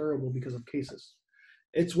doing terrible because of cases.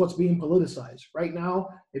 It's what's being politicized right now.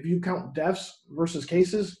 If you count deaths versus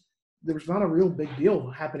cases, there's not a real big deal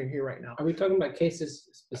happening here right now. Are we talking about cases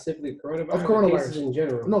specifically coronavirus? Of coronavirus. Or cases in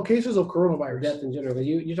general? No, cases of coronavirus. Death in general.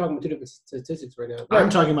 You're talking about two different statistics right now. I'm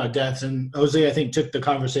talking about deaths, and Jose, I think, took the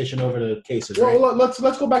conversation over to cases. Well, Right?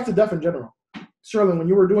 let's go back to death in general. Sterling, when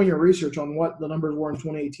you were doing your research on what the numbers were in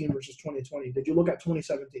 2018 versus 2020, did you look at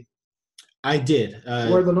 2017? I did.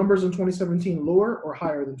 Were the numbers in 2017 lower or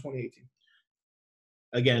higher than 2018?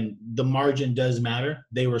 Again, the margin does matter.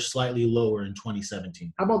 They were slightly lower in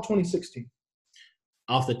 2017. How about 2016?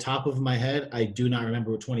 Off the top of my head, I do not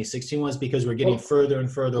remember what 2016 was because we're getting Well- further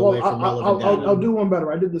and further Well, away from relevant data. I'll do one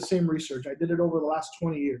better. I did the same research. I did it over the last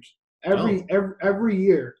 20 years. Every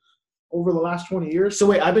year over the last 20 years. So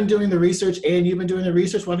wait, I've been doing the research and you've been doing the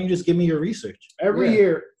research. Why don't you just give me your research? Every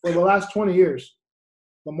year for the last 20 years,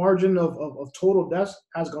 the margin of total deaths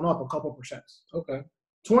has gone up a couple percent. Okay.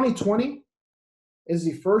 2020 is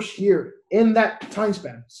the first year in that time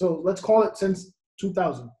span. So let's call it since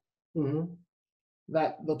 2000. Mm-hmm.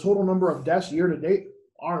 That the total number of deaths year to date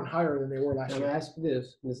aren't higher than they were last I'm year. gonna ask you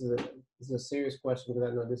this. This is a serious question because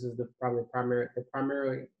I know this is the primary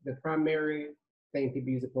thing people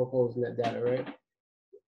use to propose in that data, right?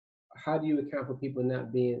 How do you account for people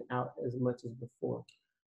not being out as much as before?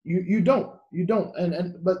 You don't,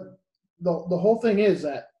 but the whole thing is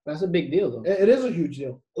that That's a big deal, though. it is a huge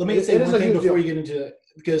deal. Let me say one thing before you get into it,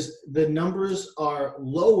 because the numbers are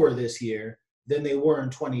lower this year than they were in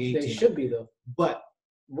 2018. They should be, though. But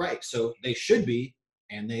right, so they should be,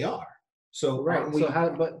 and they are. So Right. aren't we? So how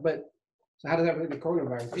does that relate to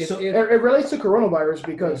coronavirus? So- It relates to coronavirus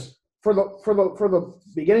because for the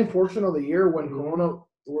beginning portion of the year when Corona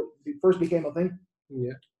first became a thing,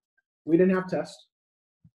 Yeah. we didn't have tests.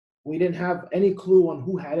 We didn't have any clue on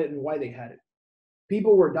who had it and why they had it.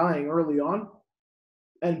 People were dying early on,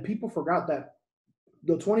 and people forgot that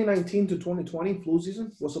the 2019 to 2020 flu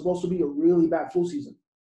season was supposed to be a really bad flu season.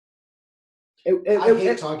 I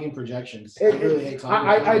hate talking projections. I really hate talking.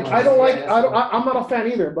 I'm not a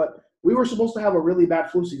fan either, but we were supposed to have a really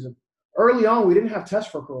bad flu season. Early on, we didn't have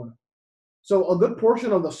tests for Corona. So a good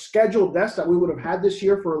portion of the scheduled deaths that we would have had this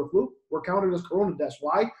year for the flu were counted as Corona deaths.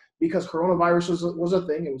 Why? Because coronavirus was a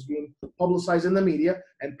thing. It was being publicized in the media,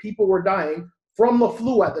 and people were dying from the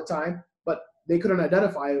flu at the time, but they couldn't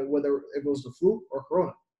identify whether it was the flu or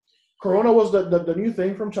Corona. Corona was the new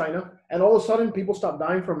thing from China, and all of a sudden, people stopped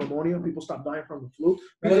dying from pneumonia. People stopped dying from the flu.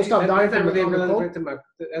 People stopped dying from the cold.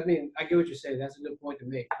 I mean, I get what you're saying. That's a good point to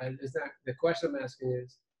make. But it's not the question I'm asking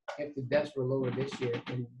is if the deaths were lower this year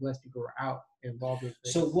and less people were out involved in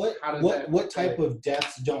things. So what type of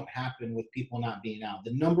deaths don't happen with people not being out?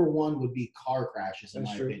 The number one would be car crashes, in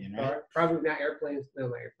my opinion, right? Probably not airplanes. No,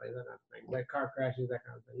 not airplanes. That's not a thing. Like car crashes, that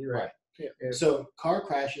kind of thing. You're right. Yeah. So car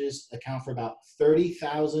crashes account for about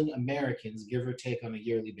 30,000 Americans, give or take, on a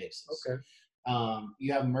yearly basis. Okay.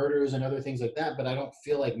 You have murders and other things like that, but I don't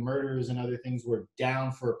feel like murders and other things were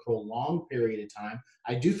down for a prolonged period of time.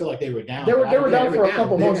 I do feel like they were down. They were down for a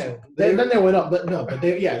couple months. Then they went up. But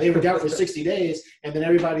they were down for 60 days, and then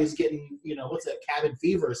everybody's getting, what's that, cabin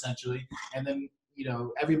fever essentially, and then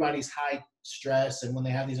everybody's high stress, and when they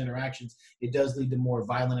have these interactions, it does lead to more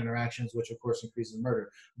violent interactions, which of course increases murder.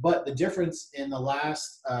 But the difference in the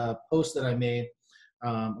last post that I made,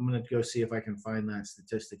 I'm going to go see if I can find that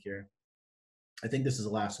statistic here. I think this is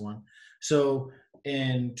the last one. So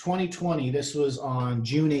in 2020, this was on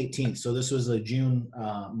June 18th. So this was a June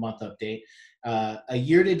month update. A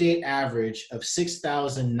year-to-date average of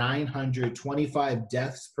 6,925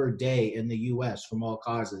 deaths per day in the U.S. from all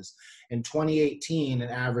causes. In 2018, an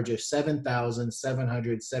average of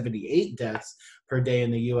 7,778 deaths per day in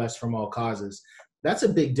the U.S. from all causes. That's a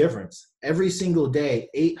big difference. Every single day,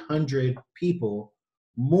 800 people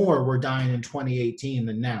more were dying in 2018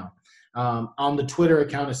 than now. On the Twitter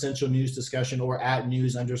account, Essential News Discussion, or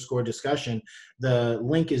 @news_discussion, the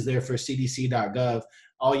link is there for cdc.gov.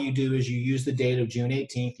 All you do is you use the date of June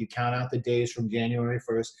 18th, you count out the days from January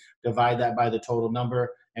 1st, divide that by the total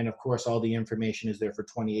number, and of course all the information is there for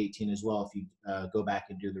 2018 as well if you go back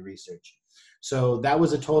and do the research. So that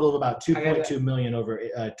was a total of about 2.2 million over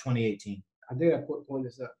 2018. I did have to point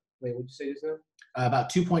this up. Wait, would you say this now?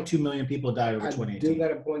 About 2.2 million people died over 2018. I do got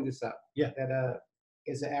to point this out. Yeah. That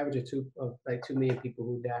it's an average of 2 million people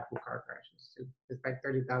who died from car crashes. It's like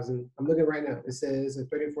 30,000. I'm looking right now. It says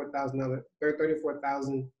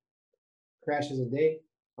 34,000 crashes a day,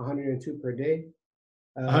 102 per day.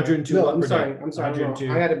 102. No, I'm sorry.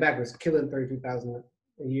 102. I had it backwards. Killing 32,000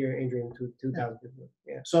 a year injuring 2,000 people.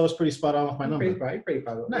 Yeah. So I was pretty spot on with my number. Pretty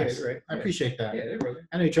probably. Nice. Yeah, right. I appreciate that. Yeah, really.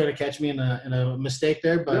 I know you tried to catch me in a mistake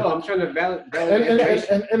there, but No, I'm trying to balance.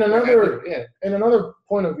 And another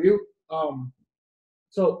point of view,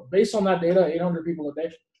 so based on that data, 800 people a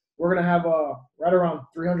day, we're gonna have right around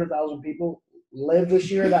 300,000 people live this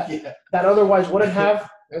year that otherwise wouldn't have.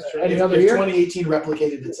 That's true. Any if, other if year, 2018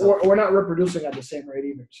 replicated itself. we're not reproducing at the same rate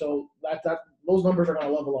either. So that those numbers are gonna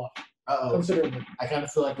level off considerably. I kind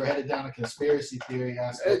of feel like we're headed down a conspiracy theory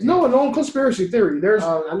aspect. No conspiracy theory. There's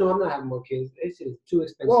I know I'm not having more kids. It's just too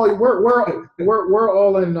expensive. well, we're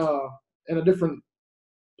all in a different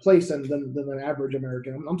place than an average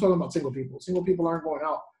American. I'm talking about single people. Single people aren't going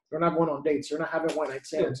out. They're not going on dates. They're not having one night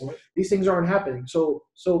stands. These things aren't happening. So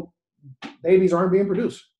babies aren't being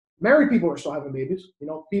produced. Married people are still having babies. You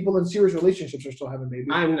know, people in serious relationships are still having babies.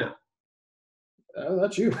 I'm not.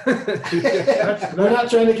 That's you. We're not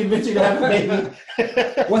trying to convince you to have a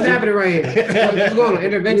baby. What's happening right here? What's going on?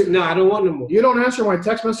 Intervention? No, I don't want no more. You don't answer my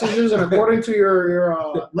text messages, and according to your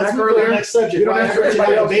Let's back move to earlier, the next subject. you don't Why answer haven't you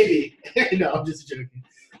anybody had a else. baby. No, I'm just joking.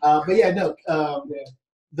 But yeah, no.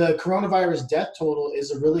 The coronavirus death total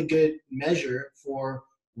is a really good measure for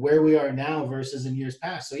where we are now versus in years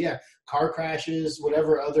past. So yeah, car crashes,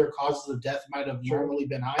 whatever other causes of death might have normally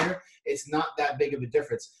been higher, it's not that big of a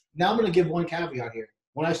difference. Now I'm going to give one caveat here.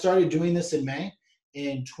 When I started doing this in May,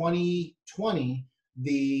 in 2020,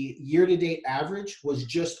 the year-to-date average was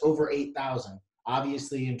just over 8,000.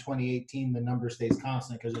 Obviously, in 2018, the number stays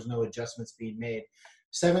constant because there's no adjustments being made.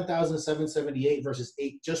 7,778 versus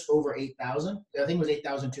just over 8,000. I think it was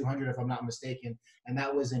 8,200 if I'm not mistaken, and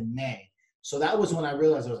that was in May. So that was when I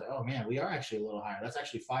realized, I was like, oh man, we are actually a little higher. That's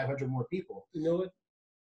actually 500 more people. You know what?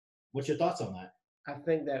 What's your thoughts on that? I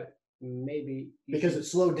think that maybe Because it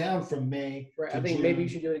slowed down from May. Right. to I think June. maybe you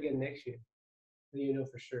should do it again next year. You know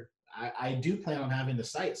for sure. I do plan on having the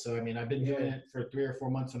site. So, I mean, I've been doing it for 3 or 4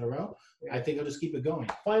 months in a row. Yeah. I think I'll just keep it going.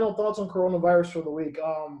 final thoughts on coronavirus for the week.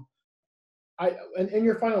 In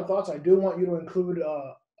your final thoughts, I do want you to include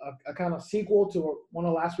a kind of sequel to one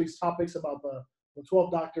of last week's topics about the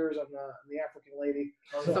 12 doctors and the African lady.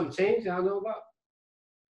 Something changed I don't know about?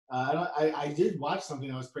 I did watch something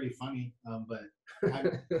that was pretty funny, but I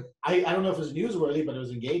don't know if it was newsworthy, but it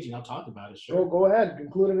was engaging. I'll talk about it. Sure. Go ahead,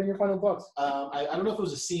 include it in your final thoughts. I don't know if it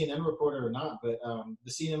was a CNN reporter or not, but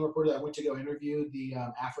the CNN reporter that went to go interview the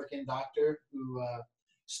African doctor who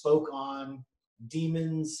spoke on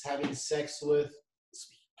demons having sex with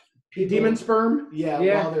people. Demon sperm? Yeah,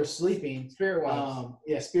 while they're sleeping. Spirit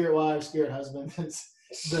wives. Spirit wives, spirit husbands.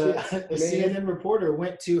 The CNN reporter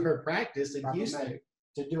went to her practice in Houston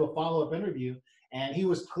to do a follow-up interview, and he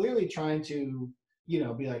was clearly trying to,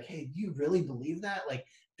 be like, hey, do you really believe that? Like,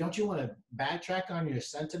 don't you want to backtrack on your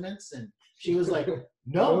sentiments? And she was like,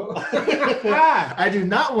 no, I do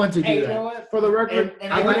not want to do that. You know what? For the record,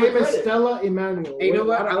 And my name is Stella Emanuel. Hey, you know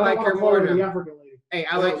what? I like her more than than the African lady. Hey,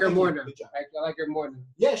 I like her thank more you. than. Good job. I like her more than.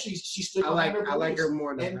 Yeah, she stood. I like her beliefs.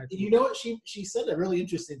 more than. And you know what? She said a really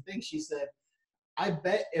interesting thing. She said, I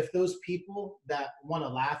bet if those people that want to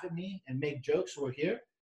laugh at me and make jokes were here,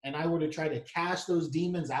 and I were to try to cast those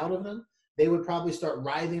demons out of them, they would probably start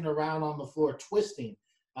writhing around on the floor, twisting,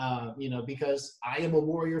 because I am a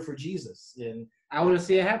warrior for Jesus. And I want to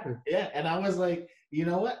see it happen. yeah, and I was like, you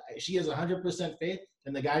know what? She has 100% faith.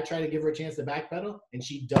 And the guy tried to give her a chance to backpedal, and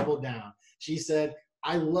she doubled down. She said,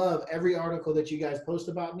 I love every article that you guys post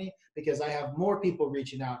about me because I have more people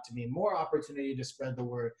reaching out to me, more opportunity to spread the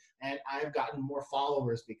word, and I've gotten more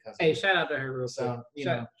followers because of it. Shout out to her real quick.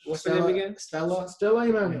 So, What's her name again? Stella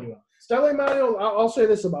Emanuel. Stella Emanuel, I'll say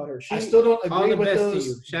this about her. I still don't All agree the with best those to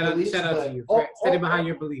you. Shout out to you. all- Stand behind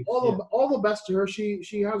your beliefs. All the best to her. She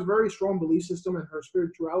has a very strong belief system, and her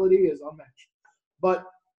spirituality is unmatched. But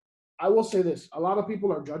I will say this: a lot of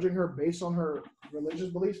people are judging her based on her religious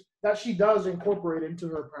beliefs that she does incorporate into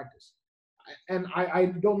her practice. And I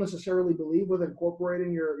don't necessarily believe with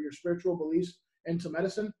incorporating your spiritual beliefs into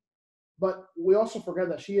medicine. But we also forget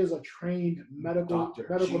that she is a trained medical doctor.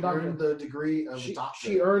 Earned the degree of doctor.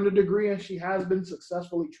 She earned a degree, and she has been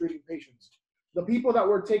successfully treating patients. The people that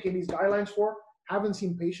we're taking these guidelines for haven't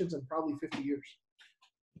seen patients in probably 50 years.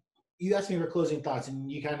 You asked me for closing thoughts,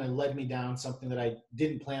 and you kind of led me down something that I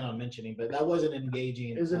didn't plan on mentioning, but that wasn't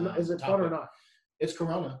engaging. Is it fun or not? It's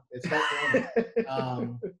Corona. It's not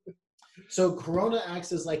Corona. So Corona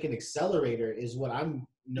acts as like an accelerator is what I'm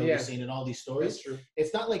noticing in all these stories. That's true.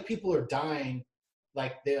 It's not like people are dying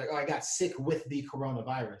like I got sick with the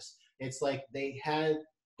coronavirus. It's like they had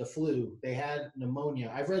the flu, they had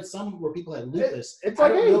pneumonia. I've read some where people had lupus. It's I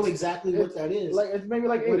like don't know AIDS. exactly what that is. It's maybe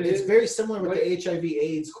like What AIDS. it It's is- very similar with what the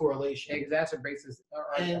HIV/AIDS correlation. Exacerbates the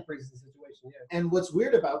situation. information. Yeah. And what's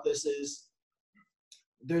weird about this is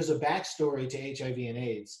there's a backstory to HIV and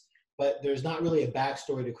AIDS, but there's not really a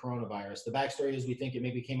backstory to coronavirus. The backstory is we think it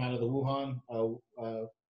maybe came out of the Wuhan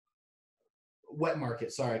wet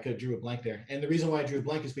market. Sorry, I could have drew a blank there. And the reason why I drew a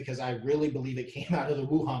blank is because I really believe it came out of the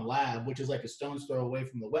Wuhan lab, which is like a stone's throw away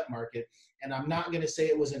from the wet market. And I'm not going to say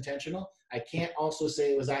it was intentional. I can't also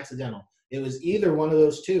say it was accidental. It was either one of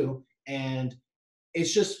those two, and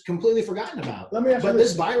it's just completely forgotten about. Let me ask you But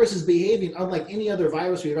this virus is behaving unlike any other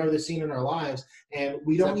virus we've ever seen in our lives, and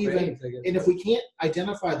we don't even. And if we can't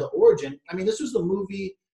identify the origin, I mean, this was the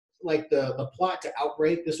movie, like the plot to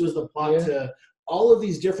Outbreak. This was the plot to all of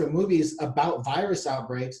these different movies about virus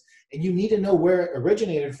outbreaks, and you need to know where it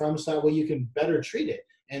originated from so that way you can better treat it.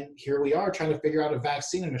 And here we are trying to figure out a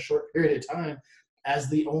vaccine in a short period of time as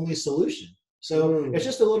the only solution. So it's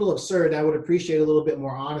just a little absurd. I would appreciate a little bit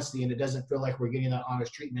more honesty, and it doesn't feel like we're getting that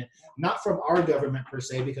honest treatment, not from our government per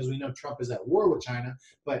se, because we know Trump is at war with China,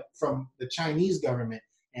 but from the Chinese government.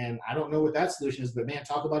 And I don't know what that solution is, but man,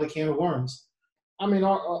 talk about a can of worms. I mean,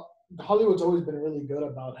 Hollywood's always been really good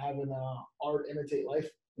about having art imitate life.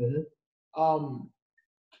 Mm-hmm.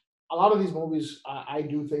 A lot of these movies, I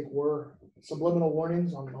do think, were subliminal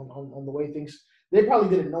warnings on the way things. They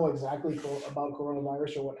probably didn't know exactly about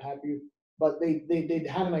coronavirus or what have you, but they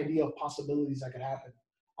had an idea of possibilities that could happen.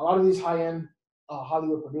 A lot of these high-end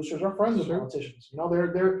Hollywood producers are friends with politicians. You know,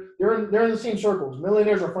 they're in the same circles.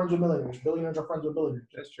 Millionaires are friends with millionaires. Billionaires are friends with billionaires.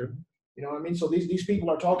 That's true. You know what I mean? So these people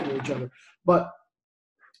are talking to each other. But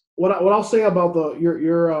what I'll say about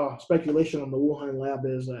your speculation on the Wuhan lab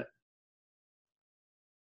is that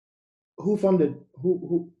who funded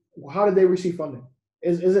how did they receive funding?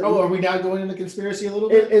 Is it? Are we now going into conspiracy a little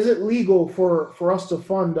bit? Is it legal for us to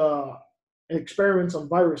fund experiments on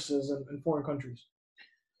viruses in foreign countries?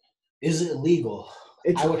 Is it legal?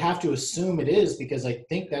 I would have to assume it is because I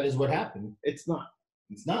think that is what happened. It's not.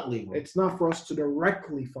 It's not legal. It's not for us to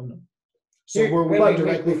directly fund them. So were we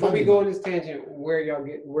directly before we funding go them? on this tangent, where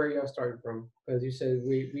y'all started from? Because you said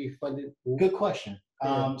we funded. Good question.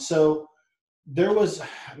 So there was,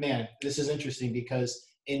 man, this is interesting because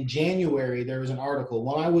in January there was an article.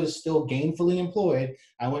 When I was still gainfully employed,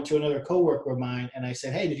 I went to another coworker of mine and I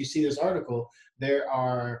said, "Hey, did you see this article? There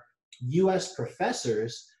are U.S.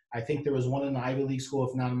 professors." I think there was one in the Ivy League school.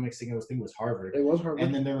 If not, I'm mixing it. I think it was Harvard. It was Harvard.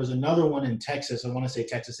 And then there was another one in Texas. I want to say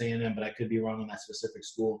Texas A&M, but I could be wrong on that specific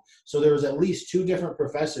school. So there was at least two different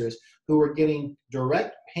professors who were getting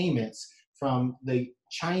direct payments from the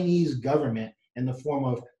Chinese government in the form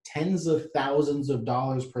of tens of thousands of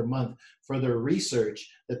dollars per month for their research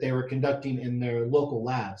that they were conducting in their local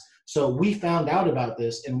labs. So we found out about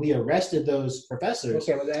this and we arrested those professors.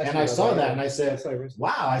 And I saw that and I said,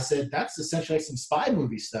 wow, I said, that's essentially like some spy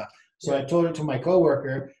movie stuff. So I told it to my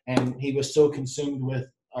coworker and he was so consumed with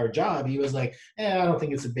our job. He was like, I don't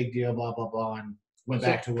think it's a big deal, blah, blah, blah, and went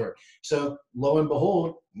back to work. So lo and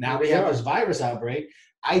behold, now we have this virus outbreak.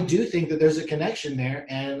 I do think that there's a connection there,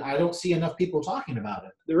 and I don't see enough people talking about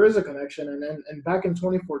it. There is a connection, and back in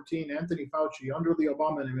 2014, Anthony Fauci, under the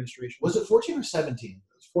Obama administration. Was it 14 or 17? It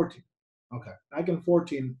was 14. Okay. Back in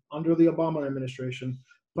 14, under the Obama administration,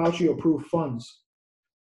 Fauci approved funds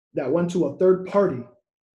that went to a third party.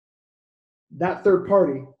 That third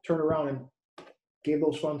party turned around and gave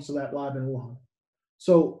those funds to that lab in Wuhan.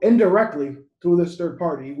 So indirectly, through this third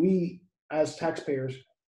party, we, as taxpayers,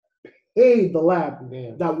 paid the lab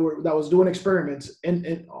that was doing experiments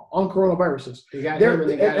on coronaviruses.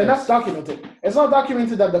 And that's documented. It's not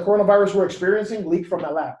documented that the coronavirus we're experiencing leaked from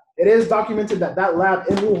that lab. It is documented that lab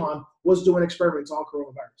in Wuhan was doing experiments on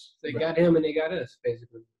coronavirus. They got him and they got us,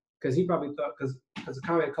 basically. Because he probably thought, because the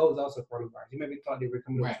common cold is also coronavirus. He maybe thought they were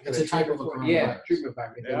coming. Right. It's a type of coronavirus. Yeah, treatment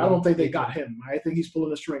virus. Yeah, I don't think they got him. I think he's pulling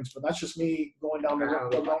the strings, but that's just me going down the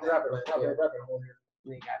rabbit hole here.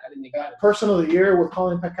 They got it. Person of the year with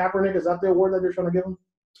Colin Kaepernick, is that the award that you're trying to give him?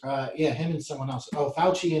 Yeah, him and someone else. Oh,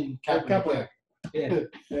 Fauci and Kaepernick. Yeah.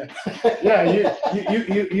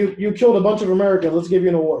 You killed a bunch of Americans. Let's give you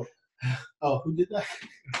an award. Oh, who did that?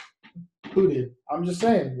 Who did? I'm just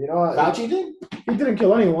saying. You know, Fauci did. He didn't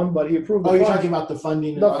kill anyone, but he approved. You're talking about the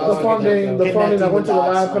funding. The funding that went to the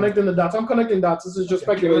lab, connecting the dots. I'm connecting dots. This is just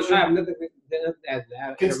speculation. I have nothing to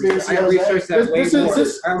Conspiracy. I researched that way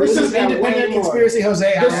more. This is independent conspiracy,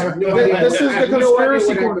 Jose. This is the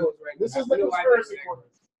conspiracy corner. This is the conspiracy corner.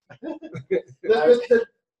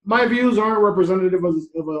 My views aren't representative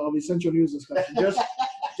of Essential News discussion.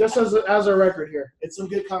 Just as a record here. It's some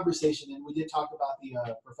good conversation, and we did talk about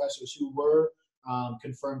the professors who were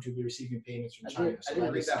confirmed to be receiving payments from China. I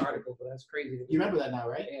didn't read that article, but that's crazy. You remember that now,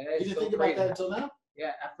 right? Yeah, you didn't think about that until now?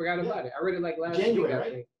 Yeah, I forgot about it. I read it like last January, week. I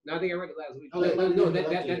right? think. No, I think I read it last week. Oh, they might No, have done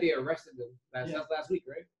an that update. they arrested them. Yeah. That's last week,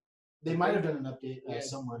 right? They might have done an update Yeah,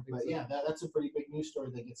 somewhere, I think but so. yeah, that's a pretty big news story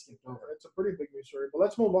that gets skipped over. It's a pretty big news story. But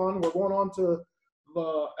let's move on. We're going on to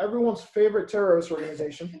everyone's favorite terrorist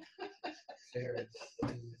organization. Terrorists.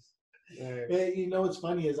 You know what's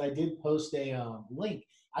funny is I did post a link.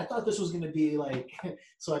 I thought this was going to be like,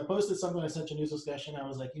 so I posted something on Essential News Discussion. I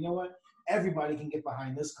was like, you know what? Everybody can get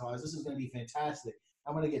behind this cause. This is going to be fantastic.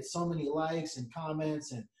 I'm going to get so many likes and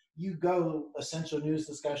comments, and you go Essential News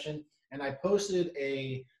Discussion. And I posted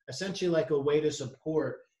essentially like a way to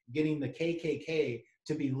support getting the KKK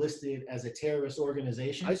to be listed as a terrorist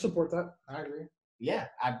organization. I support that. I agree. Yeah,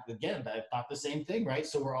 I thought the same thing, right?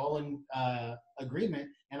 So we're all in agreement,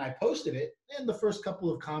 and I posted it, and the first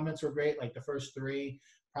couple of comments were great, like the first 3,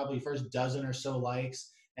 probably first dozen or so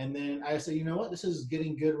likes, and then I said, you know what, this is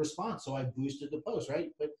getting good response, so I boosted the post, right?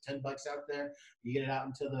 You put $10 out there, you get it out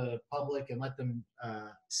into the public and let them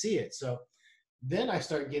see it. So then I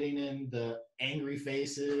start getting in the angry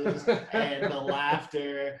faces and the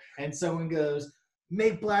laughter, and someone goes,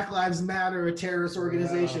 make Black Lives Matter a terrorist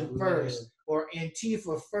organization first, or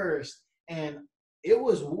Antifa first. And it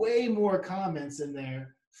was way more comments in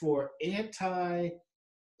there for anti-support,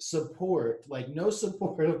 like no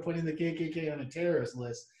support of putting the KKK on a terrorist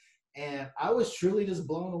list. And I was truly just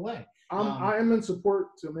blown away. I am in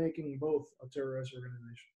support to making both a terrorist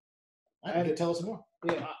organization. You can tell us more.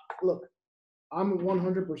 Yeah, look, I'm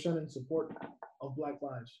 100% in support of Black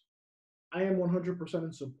Lives. I am 100%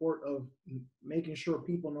 in support of making sure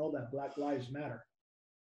people know that Black Lives Matter.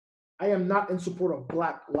 I am not in support of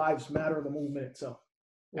Black Lives Matter, the movement itself.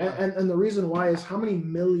 Wow. And the reason why is how many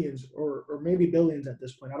millions or maybe billions at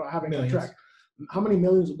this point, I haven't kept track. How many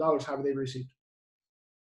millions of dollars have they received?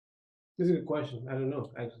 This is a good question. I don't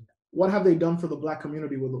know, actually. What have they done for the Black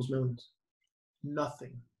community with those millions?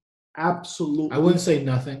 Nothing. Absolutely. I wouldn't say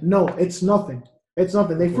nothing. No, it's nothing. It's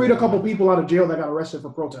nothing. They freed a couple people out of jail that got arrested for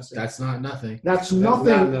protesting. That's not nothing. That's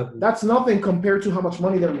nothing. That's nothing compared to how much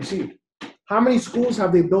money they received. How many schools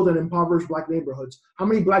have they built in impoverished Black neighborhoods? How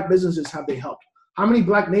many Black businesses have they helped? How many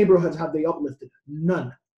Black neighborhoods have they uplifted?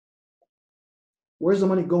 None. Where's the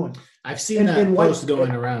money going? I've seen that post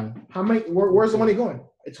going around. How many? Where's the money going?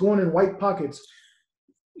 It's going in white pockets.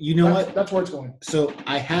 You know what? That's where it's going. So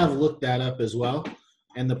I have looked that up as well.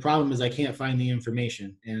 And the problem is I can't find the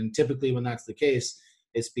information. And typically when that's the case,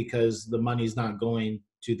 it's because the money's not going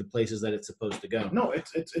to the places that it's supposed to go. No,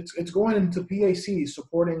 it's going into PACs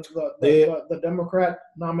supporting the Democrat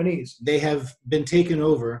nominees. They have been taken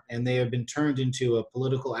over and they have been turned into a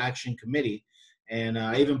political action committee. And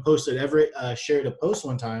I even shared a post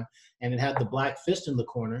one time, and it had the black fist in the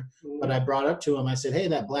corner. But I brought up to him, I said, hey,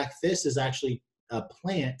 that black fist is actually a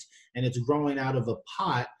plant, and it's growing out of a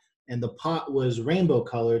pot. And the pot was rainbow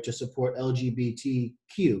color to support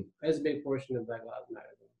LGBTQ. That's a big portion of Black Lives Matter.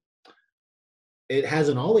 It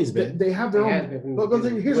hasn't always been. They have their own. But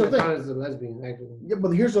here's the thing. As a lesbian, actually. Yeah,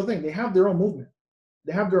 but here's the thing. They have their own movement.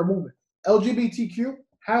 LGBTQ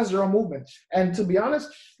has their own movement, and to be honest,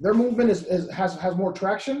 their movement has more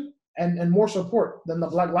traction and more support than the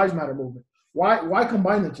Black Lives Matter movement. Why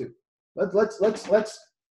combine the two?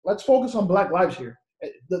 Let's focus on Black lives here.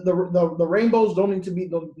 The rainbows don't need to be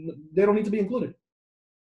included.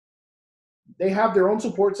 They have their own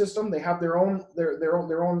support system. They have their own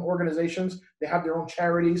organizations. They have their own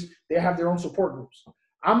charities. They have their own support groups.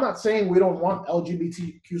 I'm not saying we don't want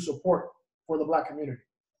LGBTQ support for the Black community.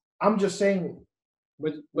 I'm just saying,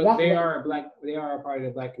 but they are a part of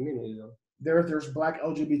the Black community though. There's Black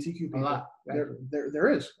LGBTQ people. A lot. There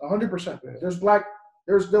is 100%.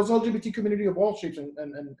 There's LGBT community of all shapes and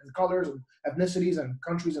colors and ethnicities and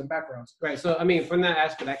countries and backgrounds. Right. So I mean, from that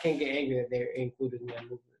aspect, I can't get angry that they're included in that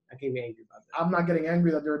movement. I can't be angry about that. I'm not getting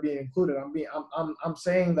angry that they're being included. I'm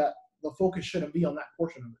saying that the focus shouldn't be on that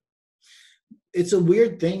portion of it. It's a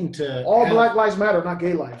weird thing to Black lives matter, not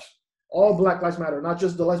gay lives. All Black lives matter, not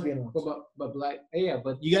just the lesbian ones. But black, yeah,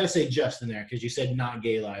 but you got to say just in there because you said not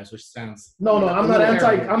gay lives, which sounds no. I'm not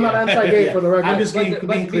anti-gay for the record. I'm just being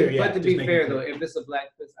clear. But to be fair though, if this is a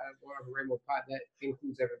black or a rainbow pot, that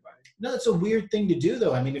includes everybody. No, it's a weird thing to do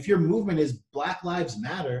though. I mean, if your movement is Black Lives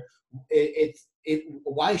Matter,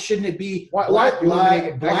 why shouldn't it be Black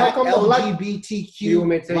LGBTQ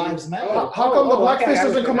lives matter? How come the black fist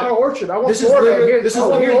doesn't come out of Orchard? I want this Florida to be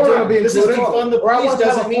included. This is defund the police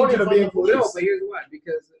doesn't mean to be included. No, but here's why: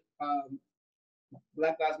 because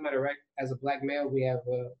Black Lives Matter, right? As a black male, we have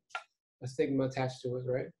a stigma attached to us,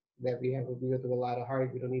 right? That we go through a lot of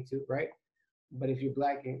heartache. We don't need to, right? But if you're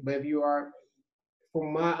black, if you are,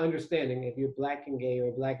 from my understanding, if you're black and gay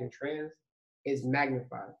or black and trans, it's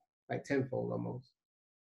magnified. Like tenfold almost.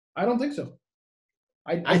 I don't think so.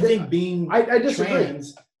 I think being I disagree.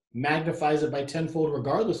 trans magnifies it by tenfold,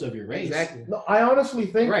 regardless of your race. Exactly. No, I honestly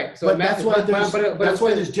think. Right. So But that's why there's but that's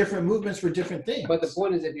why there's different movements for different things. But the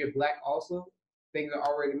point is, if you're black, also things are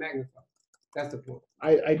already magnified. That's the point.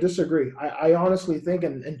 I disagree. I honestly think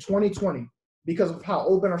in 2020, because of how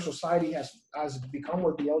open our society has become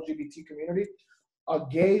with the LGBT community, a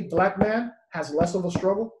gay black man has less of a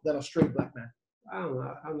struggle than a straight black man. I don't know.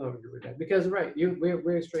 I don't know if I agree with that because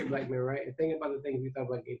we're a straight black man, right? And think about the things we thought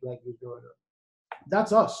about gay black youth growing up.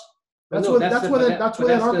 That's us. That's No, within our the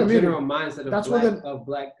community. general mindset of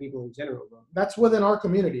black people in general, bro. That's within our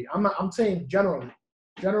community. I'm saying generally.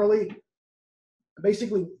 Generally,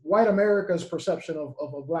 basically, white America's perception of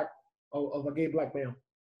a gay black male.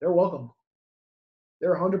 They're welcome.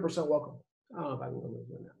 They're 100% welcome. I don't know if I can go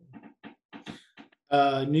with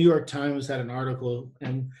that. New York Times had an article,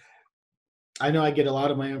 and I know I get a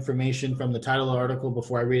lot of my information from the title of the article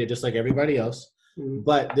before I read it, just like everybody else. Mm-hmm.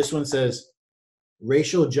 But this one says,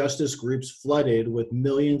 racial justice groups flooded with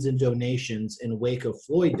millions in donations in wake of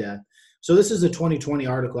Floyd death. So this is a 2020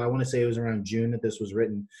 article. I want to say it was around June that this was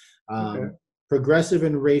written. Okay. Progressive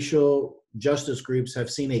and racial justice groups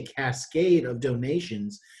have seen a cascade of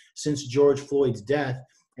donations since George Floyd's death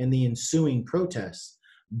and the ensuing protests.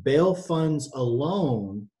 Bail funds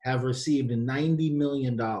alone have received $90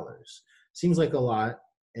 million. Seems like a lot.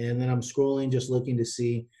 And then I'm scrolling, just looking to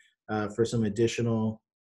see for some additional.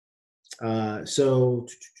 So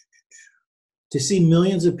to see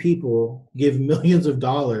millions of people give millions of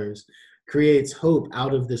dollars creates hope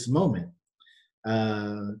out of this moment.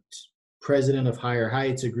 President of Higher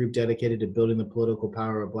Heights, a group dedicated to building the political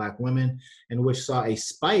power of Black women, and which saw a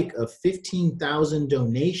spike of 15,000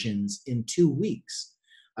 donations in 2 weeks,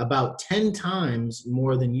 about 10 times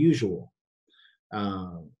more than usual.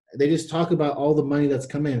 They just talk about all the money that's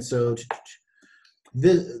come in. So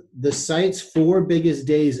the site's 4 biggest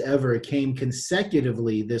days ever came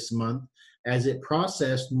consecutively this month as it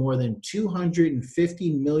processed more than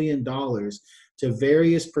 $250 million to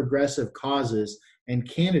various progressive causes and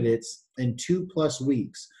candidates in 2+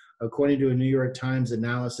 weeks, according to a New York Times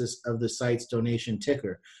analysis of the site's donation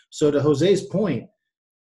ticker. So to Jose's point,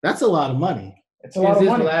 that's a lot of money. It's a lot of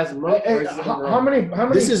money. Last month, How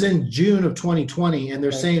many? This is in June of 2020, and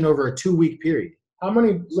they're saying over a 2-week period. How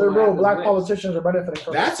many liberal black politicians are benefiting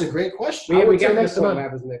from That's this? a great question. We say got next this one. month. What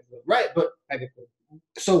happens next month? Right, but Technically.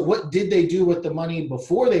 so what did they do with the money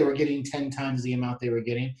before they were getting 10 times the amount they were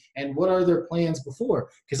getting? And what are their plans before?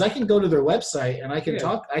 Because I can go to their website and I can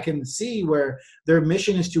I can see where their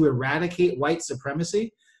mission is to eradicate white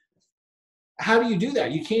supremacy. How do you do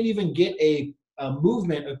that? You can't even get a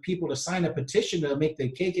movement of people to sign a petition to make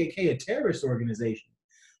the KKK a terrorist organization.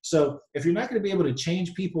 So if you're not going to be able to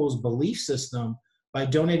change people's belief system by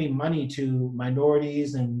donating money to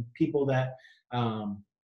minorities and people that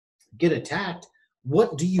get attacked,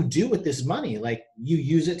 what do you do with this money? Like, you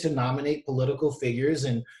use it to nominate political figures,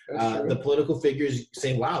 and the political figures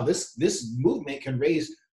say, wow, this movement can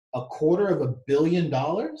raise $250 million.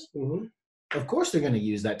 Mm-hmm. Of course they're going to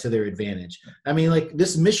use that to their advantage. I mean, like,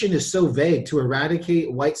 this mission is so vague: to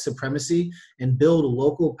eradicate white supremacy and build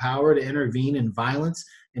local power to intervene in violence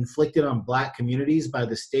inflicted on Black communities by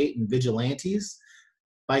the state and vigilantes,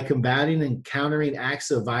 by combating and countering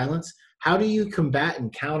acts of violence. How do you combat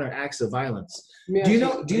and counter acts of violence? Do you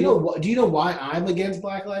know why I'm against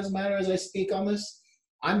Black Lives Matter as I speak on this?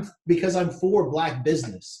 Because I'm for Black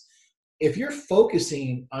business. If you're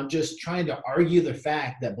focusing on just trying to argue the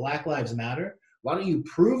fact that Black Lives Matter, why don't you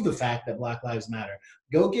prove the fact that Black Lives Matter?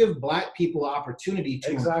 Go give Black people opportunity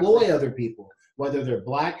to employ other people, whether they're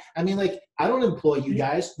Black. I mean, like, I don't employ you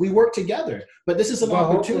guys. We work together. But this is an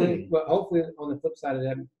opportunity. Hopefully, on the flip side of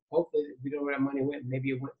that, hopefully, we know where that money went.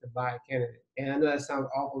 Maybe it went to buy a candidate. And I know that sounds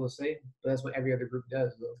awful to say, but that's what every other group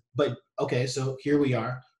does, though. But, okay, so here we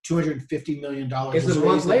are. $250 million It's was a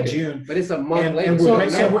month raised later, in June. but it's a month And,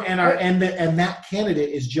 later. and that candidate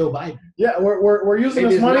is Joe Biden. Yeah, we're using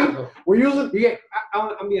this money. We're using.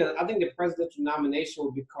 I think the presidential nomination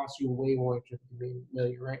would cost you way more than $50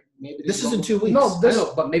 million, right? Maybe This is in 2 weeks. No, this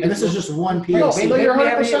is just one piece. No, you're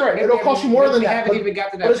 100% right. It'll cost you more than that. Haven't even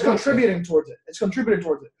got to that. But it's contributing towards it. It's contributing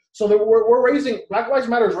towards it. So we're raising. Black Lives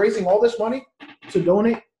Matter is raising all this money to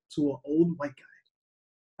donate to an old white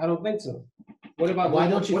guy. I don't think so. What about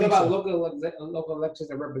local elections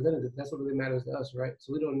and representatives? That's what really matters to us, right?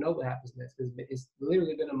 So we don't know what happens next because it's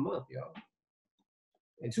literally been a month, y'all.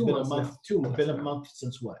 And 2 months. 2 months. It's been a month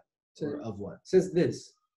since what? Of what? Since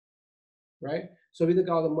this, right? So we look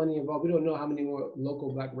at all the money involved. We don't know how many more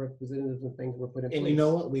local Black representatives and things were put in place. And you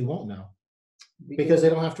know what? We won't know because they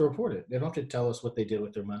don't have to report it. They don't have to tell us what they did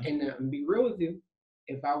with their money. And be real with you,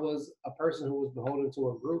 if I was a person who was beholden to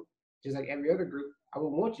a group, just like every other group, I would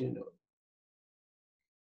want you to know it.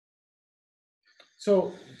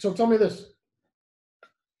 So tell me this: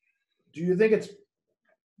 do you think it's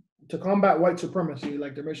to combat white supremacy,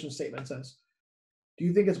 like their mission statement says? Do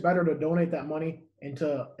you think it's better to donate that money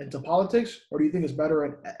into politics, or do you think it's better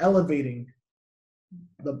at elevating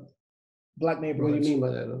the black What do you neighborhoods? mean by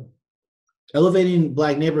that, though? Elevating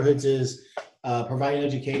black neighborhoods is providing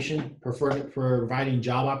education, providing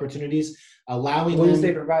job opportunities, allowing When you say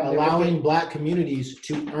them, providing allowing everything- black communities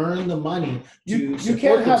to earn the money to You support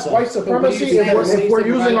can't have themselves. white supremacy if we're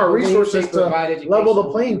using our resources to level the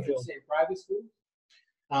playing field. Private school?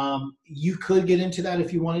 You could get into that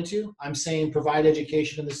if you wanted to. I'm saying provide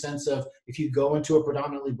education in the sense of if you go into a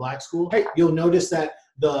predominantly black school, Hey. you'll notice that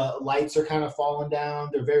the lights are kind of falling down.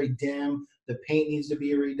 They're very dim. The paint needs to be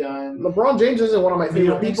redone. LeBron James isn't one of my You favorite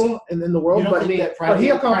don't think people in the world, You don't but think that but he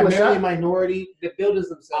accomplished primarily that. minority? The buildings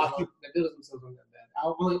themselves. Occup- The buildings themselves aren't that bad.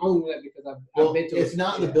 I only know that because I've Well, been to. if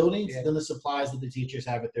not the yeah, buildings, yeah. then the supplies that the teachers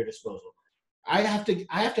have at their disposal. I have to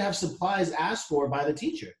have supplies asked for by the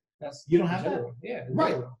teacher. That's You don't in have that? general. Yeah, in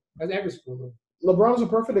Right. general. That's every school. Though. LeBron's a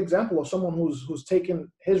perfect example of someone who's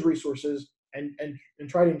taken his resources and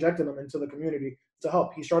tried injecting them into the community to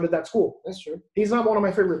help. He started that school. That's true. He's not one of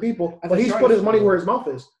my favorite people, As but a he's charter put his money school. where his mouth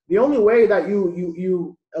is. The only way that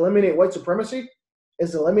you eliminate white supremacy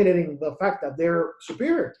is eliminating the fact that they're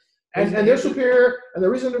superior. And they're superior, and the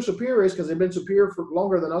reason they're superior is because they've been superior for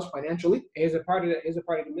longer than us financially. Here's a part of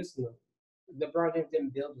the missing though. LeBron James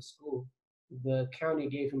didn't build the school. The county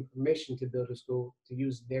gave him permission to build a school to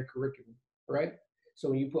use their curriculum, right? So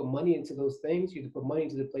when you put money into those things, you have to put money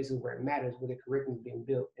into the places where it matters, where the curriculum is being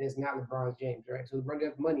built. And it's not LeBron James, right? So LeBron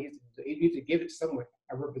James money, you have to give it to somewhere,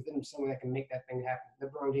 a representative, someone that can make that thing happen.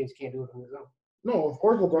 LeBron James can't do it on his own. No, of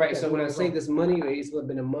course LeBron. Right. can't So do when it I on his say own. this money, it's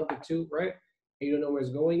been a month or two, right? And you don't know where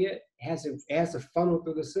it's going yet. It has to funnel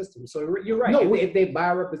through the system. So you're right. No, if they buy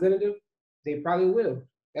a representative, they probably will.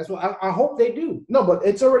 That's what I hope they do. No, but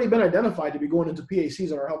it's already been identified to be going into PACs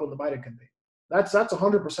that are helping the Biden campaign. That's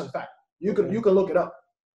 100% fact. You can look it up.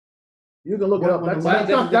 You can look it up. That's not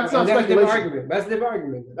different speculation. argument. That's a different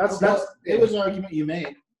argument. It was an argument you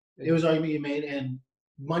made. It was an argument you made, and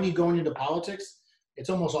money going into politics, it's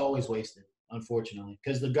almost always wasted, unfortunately,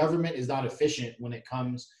 because the government is not efficient when it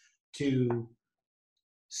comes to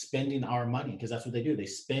spending our money, because that's what they do. They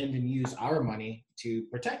spend and use our money to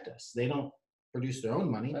protect us. They don't produce their own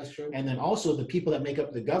money. That's true. And then also the people that make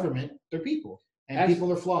up the government, they're people. And That's-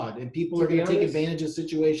 people are flawed. And people to are going be to take honest- advantage of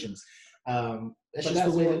situations. That's just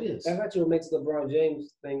the way it is. That's actually what makes the LeBron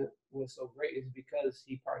James thing was so great is because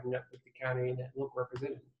he partnered up with the county and that local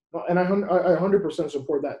representative. No, and I 100%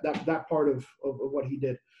 support that part of what he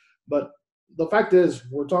did. But the fact is,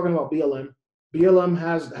 we're talking about BLM. BLM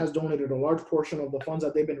has donated a large portion of the funds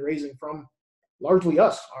that they've been raising from largely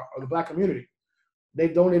us, the black community.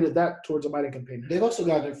 They've donated that towards the Biden campaign. They've also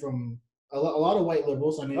gotten it from a lot of white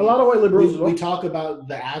liberals. I mean, A lot of white liberals as well. we talk about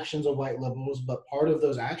the actions of white liberals, but part of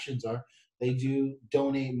those actions are they do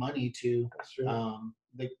donate money to That's true.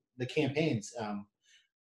 the campaigns.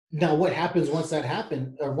 Now, what happens once that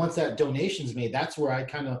happened, or once that donation's made? That's where I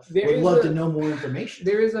kind of would love to know more information.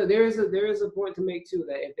 There is a point to make too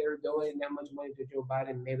that if they're donating that much money to Joe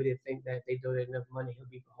Biden, maybe they think that if they donate enough money, he'll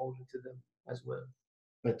be beholden to them as well.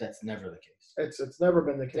 But that's never the case. It's never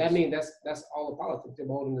been the case. I mean, that's all the politics. They're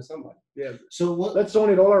beholden to somebody. Yeah. So what? Let's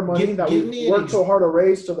donate all our money Give that me we an worked so hard to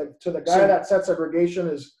raise to the guy So- that said segregation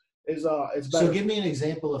is better. So give me an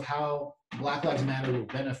example of how Black Lives Matter will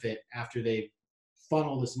benefit after they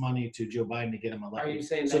funnel this money to Joe Biden to get him Are elected. you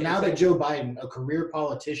saying So that now that Joe Biden, a career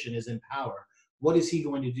politician, is in power, what is he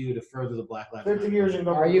going to do to further the Black Lives Matter? 50 years in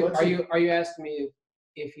Are government. you asking me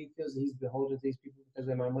if he feels he's beholden to these people because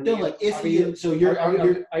of my money? No, like if Are you, so you're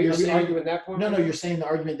you saying, arguing that point? no, you're saying the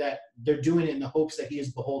argument that they're doing it in the hopes that he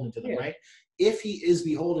is beholden to them, Yeah. right? If he is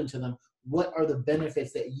beholden to them, what are the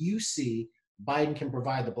benefits that you see Biden can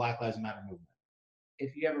provide the Black Lives Matter movement?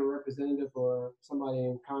 If you have a representative or somebody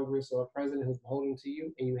in Congress or a president who's beholden to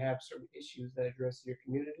you and you have certain issues that address your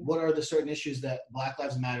community, What are the certain issues that Black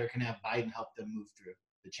Lives Matter can have Biden help them move through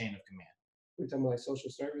the chain of command? we're talking about like social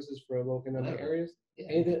services for low economic Whatever. areas. Yeah.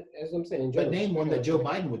 Anything, as I'm saying, in But general, name one that general. Joe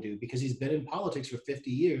Biden would do, because he's been in politics for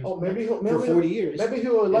 50 years, Oh, maybe for 40 years, maybe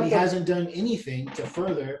he'll and elect he hasn't done anything to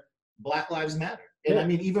further Black Lives Matter. And I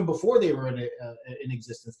mean, even before they were in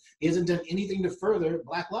existence, he hasn't done anything to further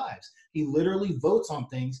Black lives. He literally votes on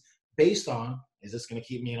things based on, is this going to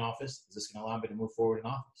keep me in office? Is this going to allow me to move forward in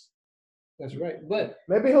office? That's right. But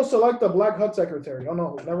Maybe he'll select a black HUD secretary. Oh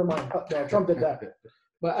no, never mind. Trump did that.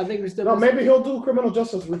 But I think we're still No, maybe he'll do criminal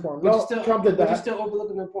justice reform. No, Trump did but you're that. still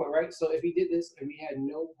overlooking the point, right? So if he did this and he had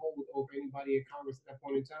no hold over anybody in Congress at that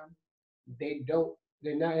point in time,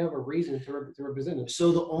 they now have a reason to represent him.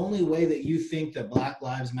 So the only way that you think that Black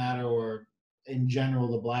Lives Matter or in general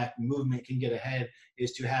the Black movement can get ahead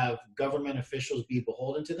is to have government officials be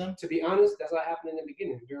beholden to them? To be honest, that's what happened in the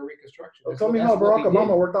beginning during Reconstruction. Well, tell me how Barack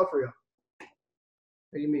Obama worked out for you.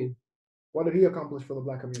 What do you mean? What did he accomplish for the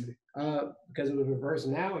Black community? Because it was reversed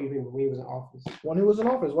now, or even when he was in office? When he was in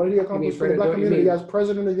office, what did he accomplish for the Black community as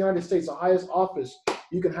president of the United States, the highest office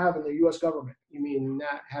you can have in the U.S. government? You mean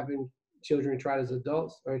not having children tried as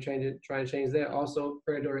adults or trying to change that? Also,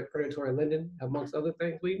 predatory lending, amongst other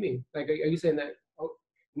things. What do you mean? Like, are you saying that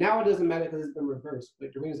now it doesn't matter because it's been reversed,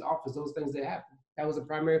 but during his office, those things that happened, that was a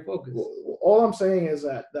primary focus. Well, all I'm saying is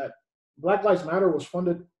that Black Lives Matter was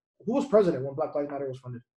funded. Who was president when Black Lives Matter was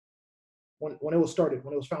funded? When it was started,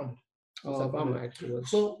 when it was founded. Obama actually was.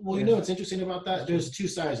 So, well, you know what's interesting about that? There's two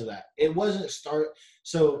sides of that. It wasn't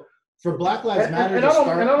so for Black Lives Matter and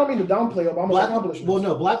I don't mean to downplay Obama's accomplishments. Well,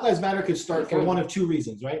 no, Black Lives Matter could start for one of two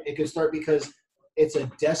reasons, right? It could start because it's a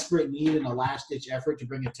desperate need and a last-ditch effort to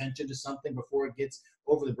bring attention to something before it gets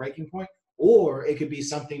over the breaking point, or it could be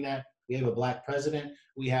something that we have a Black president,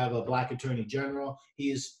 we have a Black attorney general. He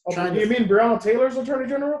is trying to. You mean Breonna Taylor's attorney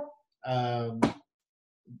general?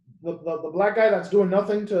 The Black guy that's doing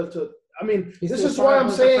nothing to I mean, this is why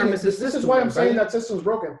I'm saying that system's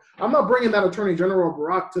broken. I'm not bringing that Attorney General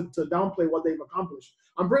Barack to downplay what they've accomplished.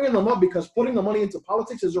 I'm bringing them up because putting the money into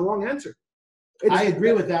politics is the wrong answer. I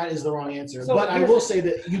agree with that is the wrong answer, but I will say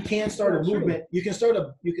that you can start a movement. You can start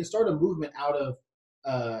a movement out of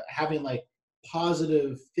having like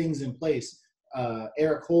positive things in place.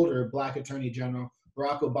 Eric Holder, Black Attorney General.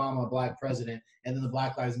 Barack Obama, Black president, and then the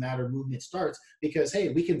Black Lives Matter movement starts because, hey,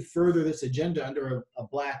 we can further this agenda under a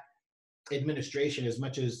Black administration as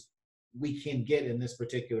much as we can get in this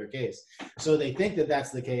particular case. So they think that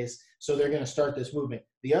that's the case, so they're going to start this movement.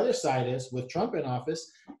 The other side is, with Trump in office,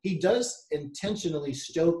 he does intentionally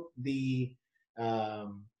stoke the,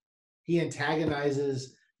 he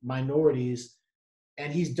antagonizes minorities,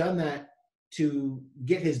 and he's done that to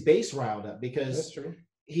get his base riled up because that's true.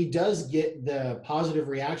 He does get the positive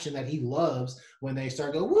reaction that he loves when they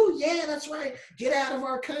start going, woo, yeah, that's right, get out of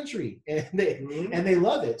our country. And they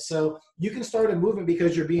love it. So you can start a movement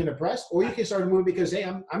because you're being oppressed, or you can start a movement because, hey,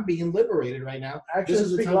 I'm being liberated right now.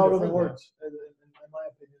 Actions speak louder than words, in my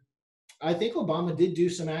opinion. I think Obama did do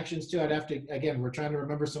some actions too. I'd have to, again, we're trying to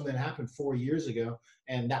remember something that happened 4 years ago,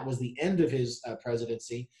 and that was the end of his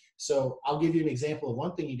presidency. So I'll give you an example of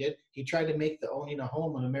one thing he did. He tried to make the owning a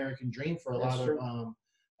home an American dream for a lot of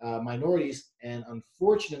minorities, and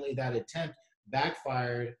unfortunately that attempt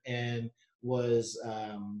backfired and was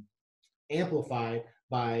amplified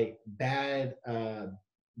by bad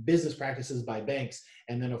business practices by banks.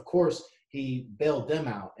 And then of course he bailed them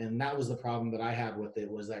out, and that was the problem that I had with it,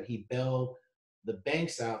 was that he bailed the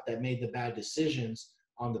banks out that made the bad decisions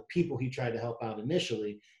on the people he tried to help out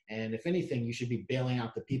initially. And if anything, you should be bailing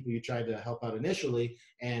out the people you tried to help out initially,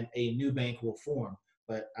 and a new bank will form.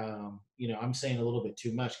 But, I'm saying a little bit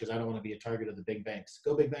too much because I don't want to be a target of the big banks.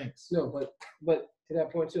 Go big banks. No, but to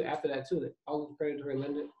that point too, after that too, that all the predatory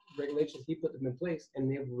lending regulations, he put them in place, and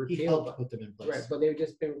they've repealed. He helped put them in place. Right, but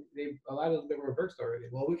a lot of them have been reversed already.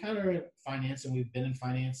 Well, we kind of are in finance, and we've been in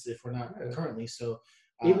finance if we're not currently. So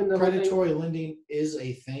even though predatory lending is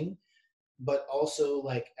a thing, but also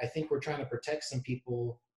like I think we're trying to protect some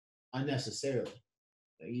people unnecessarily.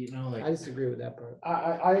 I disagree with that part.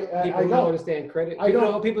 I don't understand credit.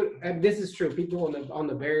 People. And this is true. People on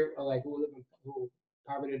the very who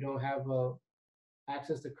poverty don't have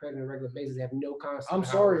access to credit on a regular basis. They have no concept. I'm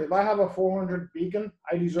sorry. If I have a 400 Beacon,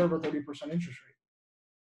 I deserve a 30% interest rate.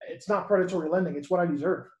 It's not predatory lending. It's what I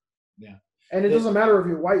deserve. Yeah. And it doesn't matter if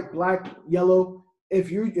you're white, black, yellow.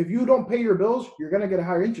 If you don't pay your bills, you're gonna get a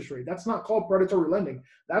higher interest rate. That's not called predatory lending.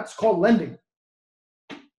 That's called lending.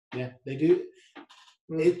 Yeah, they do.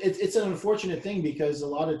 It's an unfortunate thing because a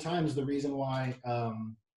lot of times the reason why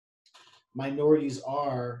minorities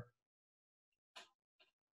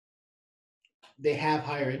they have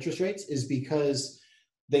higher interest rates is because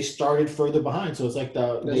they started further behind. So it's like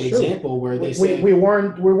the example where they say we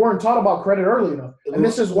weren't taught about credit early enough, and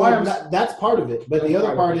this is why that's part of it. But the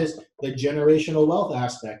other part is the generational wealth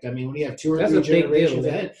aspect. I mean, when you have 2 or 3 generations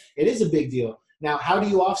ahead, it is a big deal. Now, how do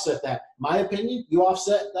you offset that? My opinion, you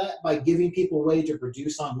offset that by giving people a way to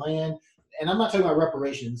produce on land. And I'm not talking about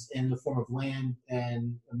reparations in the form of land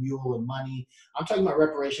and a mule and money. I'm talking about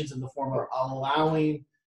reparations in the form of allowing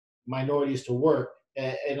minorities to work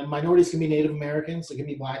and minorities can be Native Americans, it can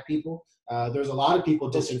be Black people. There's a lot of people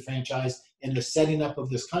disenfranchised in the setting up of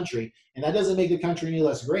this country, and that doesn't make the country any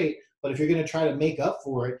less great. But if you're going to try to make up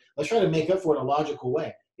for it, let's try to make up for it in a logical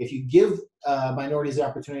way. If you give minorities the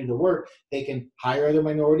opportunity to work, they can hire other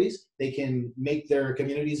minorities, they can make their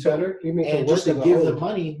communities better, and just to give them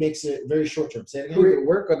money makes it very short term. Say it again. Create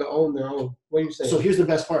work or to own their own. What are you saying? So here's the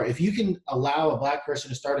best part. If you can allow a Black person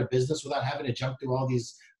to start a business without having to jump through all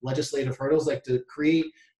these legislative hurdles, like to create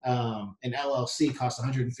an LLC costs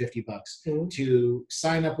 $150. Mm-hmm. To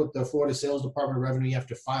sign up with the Florida Sales Department of Revenue, you have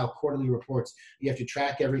to file quarterly reports. You have to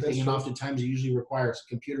track everything, and oftentimes it usually requires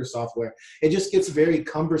computer software. It just gets very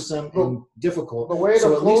cumbersome and difficult. The way to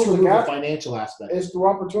so at least close the remove gap the financial aspect is through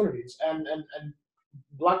opportunities, and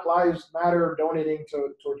Black Lives Matter donating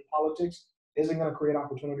towards politics isn't going to create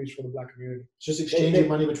opportunities for the Black community. It's just exchanging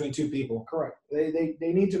money between two people. Correct. They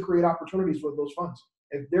need to create opportunities with those funds.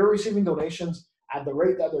 If they're receiving donations at the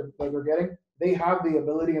rate that they're getting, they have the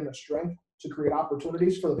ability and the strength to create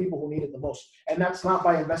opportunities for the people who need it the most. And that's not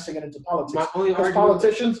by investing it into politics. Because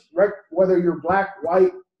politicians, whether you're Black,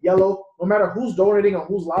 white, yellow, no matter who's donating or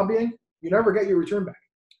who's lobbying, you never get your return back.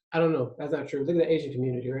 I don't know. That's not true. Look at the Asian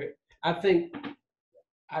community, right? I think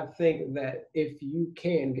that if you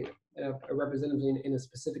can get a representative in a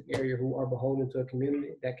specific area who are beholden to a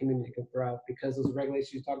community, that community can thrive, because those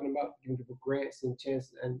regulations you're talking about, giving people grants and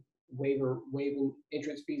chances and waiving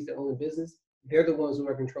entrance fees to own a business, they're the ones who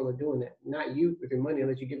are in control of doing that, not you with your money,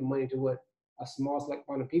 unless you give money to a small select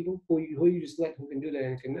amount of people who you just select who can do that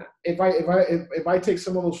and cannot. If I take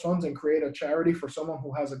some of those funds and create a charity for someone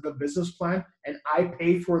who has a good business plan, and I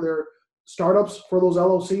pay for their startups for those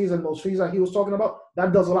LLCs and those fees that he was talking about,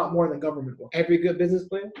 that does a lot more than government will. Every good business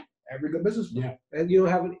plan. Every good business plan. Yeah. And you're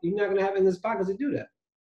not going to have it in his pockets to do that.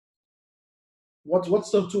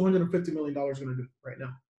 What's the $250 million going to do right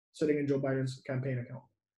now, sitting in Joe Biden's campaign account?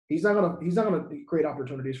 He's not gonna create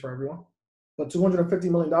opportunities for everyone. But $250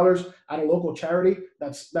 million at a local charity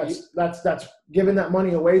that's giving that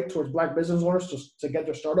money away towards Black business owners to get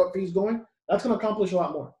their startup fees going, that's going to accomplish a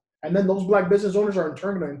lot more. And then those Black business owners are in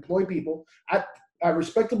turn going to employ people at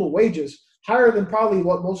respectable wages, higher than probably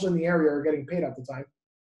what most in the area are getting paid at the time,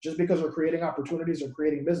 just because we're creating opportunities or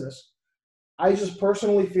creating business. I just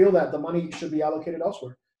personally feel that the money should be allocated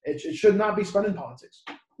elsewhere. It should not be spent in politics.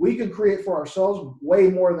 We can create for ourselves way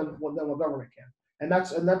more than what government can. And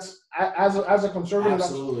that's as a conservative,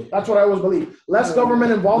 that's what I always believe. Less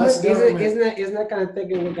government involvement. Isn't that kind of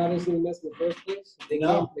thinking what got us in the mess in the first place?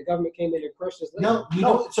 The government came in and crushed us. No.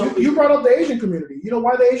 So you brought up the Asian community. You know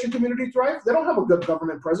why the Asian community thrives? They don't have a good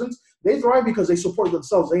government presence. They thrive because they support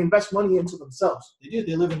themselves. They invest money into themselves. They do.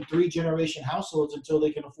 They live in 3-generation households until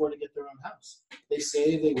they can afford to get their own house. They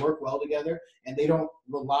save. They work well together, and they don't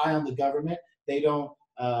rely on the government. They don't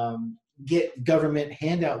get government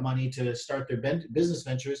handout money to start their business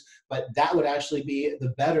ventures, but that would actually be the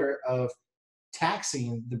better of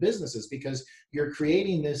taxing the businesses, because you're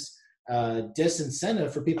creating this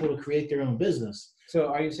disincentive for people to create their own business. So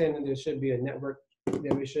are you saying that there should be a network,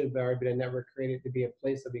 that we should already be a network created to be a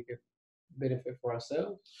place that we could benefit for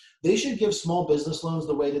ourselves? They should give small business loans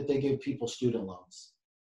the way that they give people student loans.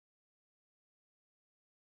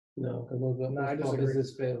 No, because I disagree.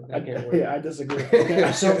 Business fail. I disagree.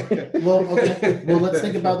 Okay, well, let's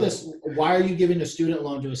think about this. Why are you giving a student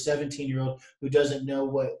loan to a 17-year-old who doesn't know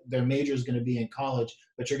what their major is going to be in college,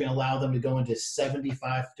 but you're going to allow them to go into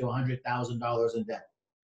 $75,000 to $100,000 in debt?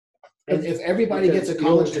 And if everybody gets a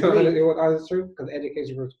college degree, that's true. Because the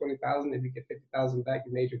education worth $20,000, if you get $50,000 back,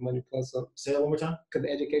 you made your money plus some. Say that one more time. Because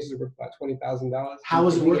the education is worth about $20,000. How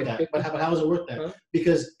is it worth that? But how is it worth that? Huh?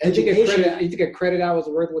 Because education, you get credit hours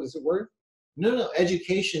worth what it's worth. No.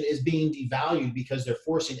 Education is being devalued because they're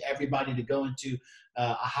forcing everybody to go into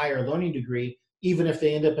a higher learning degree, even if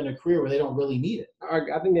they end up in a career where they don't really need it.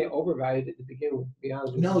 I think they overvalued it to begin with, to be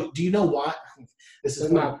honest with you. No, do you know why? This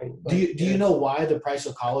is my opinion. Do you know why the price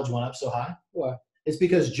of college went up so high? Why? It's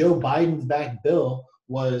because Joe Biden's back bill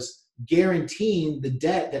was guaranteeing the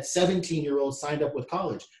debt that 17-year-olds signed up with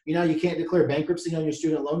college. You know, you can't declare bankruptcy on your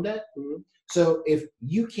student loan debt. Mm-hmm. So if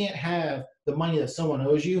you can't have the money that someone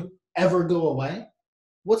owes you ever go away,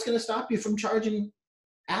 what's going to stop you from charging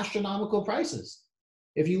astronomical prices?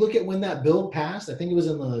 If you look at when that bill passed, I think it was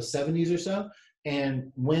in the 70s or so,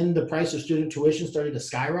 and when the price of student tuition started to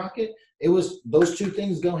skyrocket, it was those two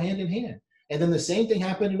things go hand in hand. And then the same thing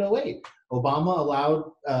happened in 2008. Obama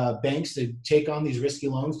allowed banks to take on these risky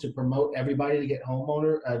loans to promote everybody to get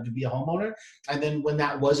to be a homeowner. And then when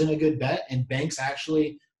that wasn't a good bet and banks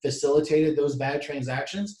actually facilitated those bad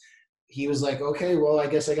transactions, he was like, okay, well, I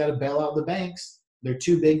guess I got to bail out the banks. They're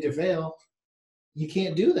too big to fail. You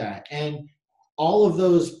can't do that. And all of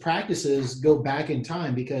those practices go back in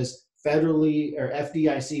time because federally or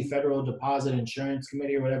FDIC, Federal Deposit Insurance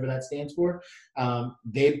Committee, or whatever that stands for,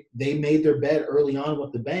 they made their bet early on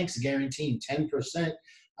with the banks, guaranteeing 10%,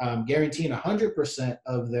 guaranteeing 100%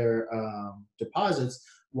 of their deposits,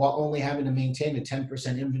 while only having to maintain a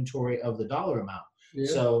 10% inventory of the dollar amount.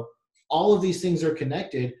 Yeah. So all of these things are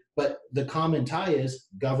connected, but the common tie is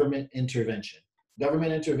government intervention.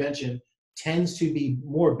 Government intervention tends to be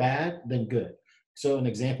more bad than good. So an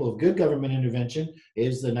example of good government intervention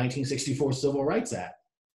is the 1964 Civil Rights Act.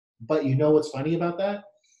 But you know what's funny about that?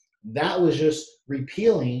 That was just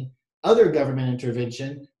repealing other government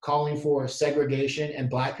intervention, calling for segregation and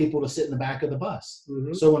black people to sit in the back of the bus.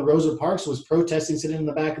 Mm-hmm. So when Rosa Parks was protesting sitting in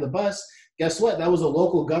the back of the bus, guess what? That was a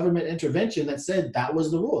local government intervention that said that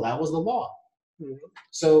was the rule, that was the law. Mm-hmm.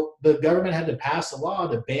 So the government had to pass a law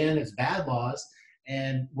to ban its bad laws,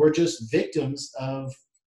 and we're just victims of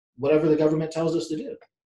whatever the government tells us to do.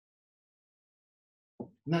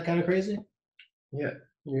 Isn't that kind of crazy? Yeah.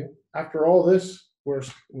 After all this,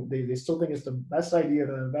 they still think it's the best idea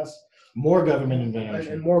to invest more government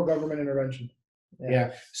intervention. And more government intervention.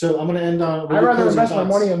 Yeah. So I'm going to end on. I'd rather invest my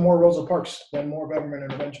money in more Rosa Parks than more government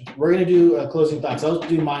intervention. We're going to do closing thoughts. I'll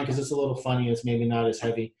do mine because it's a little funny. It's maybe not as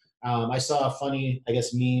heavy. I saw a funny,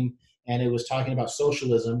 meme, and it was talking about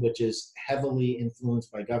socialism, which is heavily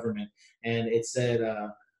influenced by government. And it said,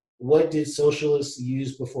 what did socialists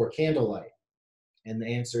use before candlelight? And the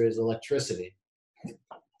answer is electricity.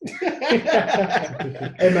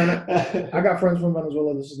 Hey man, I got friends from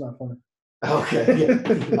Venezuela. This is not funny. Okay.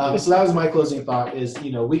 Yeah. So that was my closing thought is,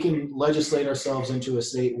 we can legislate ourselves into a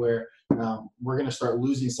state where we're going to start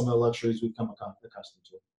losing some of the luxuries we've come accustomed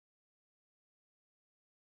to.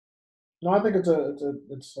 No, I think it's a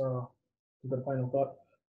good final thought.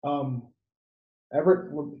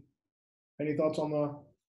 Everett, any thoughts on the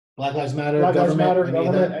Black Lives Matter, Black Lives government, Matter,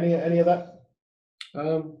 government, any of that?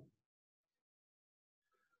 No,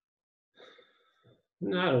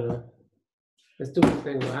 I don't know. The stupid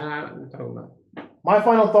thing I'm talking about. My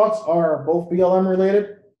final thoughts are both BLM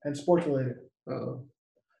related and sports related. Uh-oh.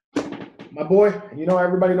 My boy,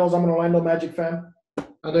 everybody knows I'm an Orlando Magic fan.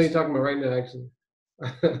 I know you're talking about right now, actually.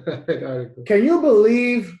 Can you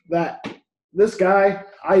believe that this guy,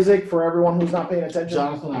 Isaac, for everyone who's not paying attention?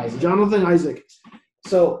 Jonathan Isaac.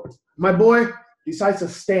 So my boy decides to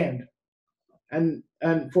stand and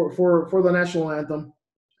for the national anthem,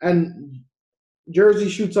 and Jersey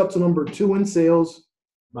shoots up to number 2 in sales.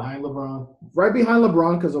 Behind LeBron. Right behind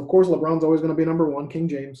LeBron, because of course LeBron's always going to be number 1, King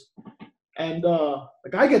James. And the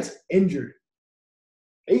guy gets injured.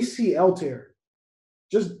 ACL tear.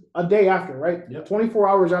 Just a day after, right? Yep. 24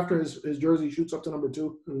 hours after his jersey shoots up to number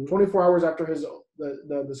 2. Mm-hmm. 24 hours after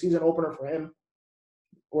the season opener for him,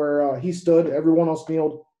 where he stood, everyone else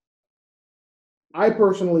kneeled. I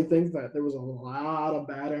personally think that there was a lot of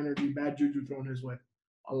bad energy, bad juju thrown his way.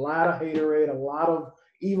 A lot of haterade, a lot of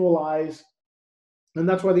evil eyes. And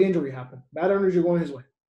that's why the injury happened. Bad energy going his way.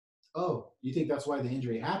 Oh, you think that's why the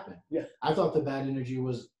injury happened? Yeah. I thought the bad energy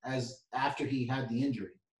was after he had the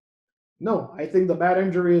injury. No, I think the bad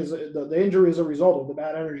injury is the injury is a result of the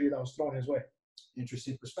bad energy that was thrown his way.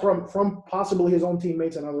 Interesting perspective. From possibly his own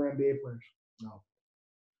teammates and other NBA players. No.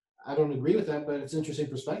 I don't agree with that, but it's interesting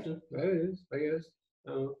perspective. That is, I guess.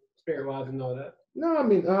 Spirit wise and all that. No, I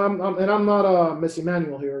mean, and I'm not Miss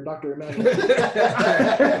Emmanuel here, or Dr. Emmanuel.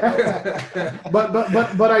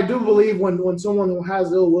 but I do believe when someone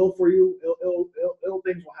has ill will for you, ill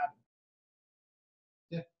things will happen.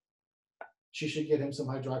 Yeah. She should get him some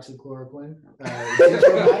hydroxychloroquine.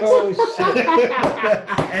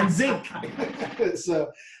 And zinc.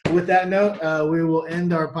 So with that note, we will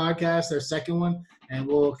end our podcast, our second one, and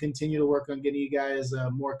we'll continue to work on getting you guys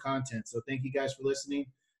more content. So thank you guys for listening,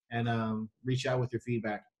 and reach out with your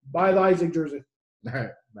feedback. Buy the Isaac jersey. All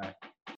right. Bye.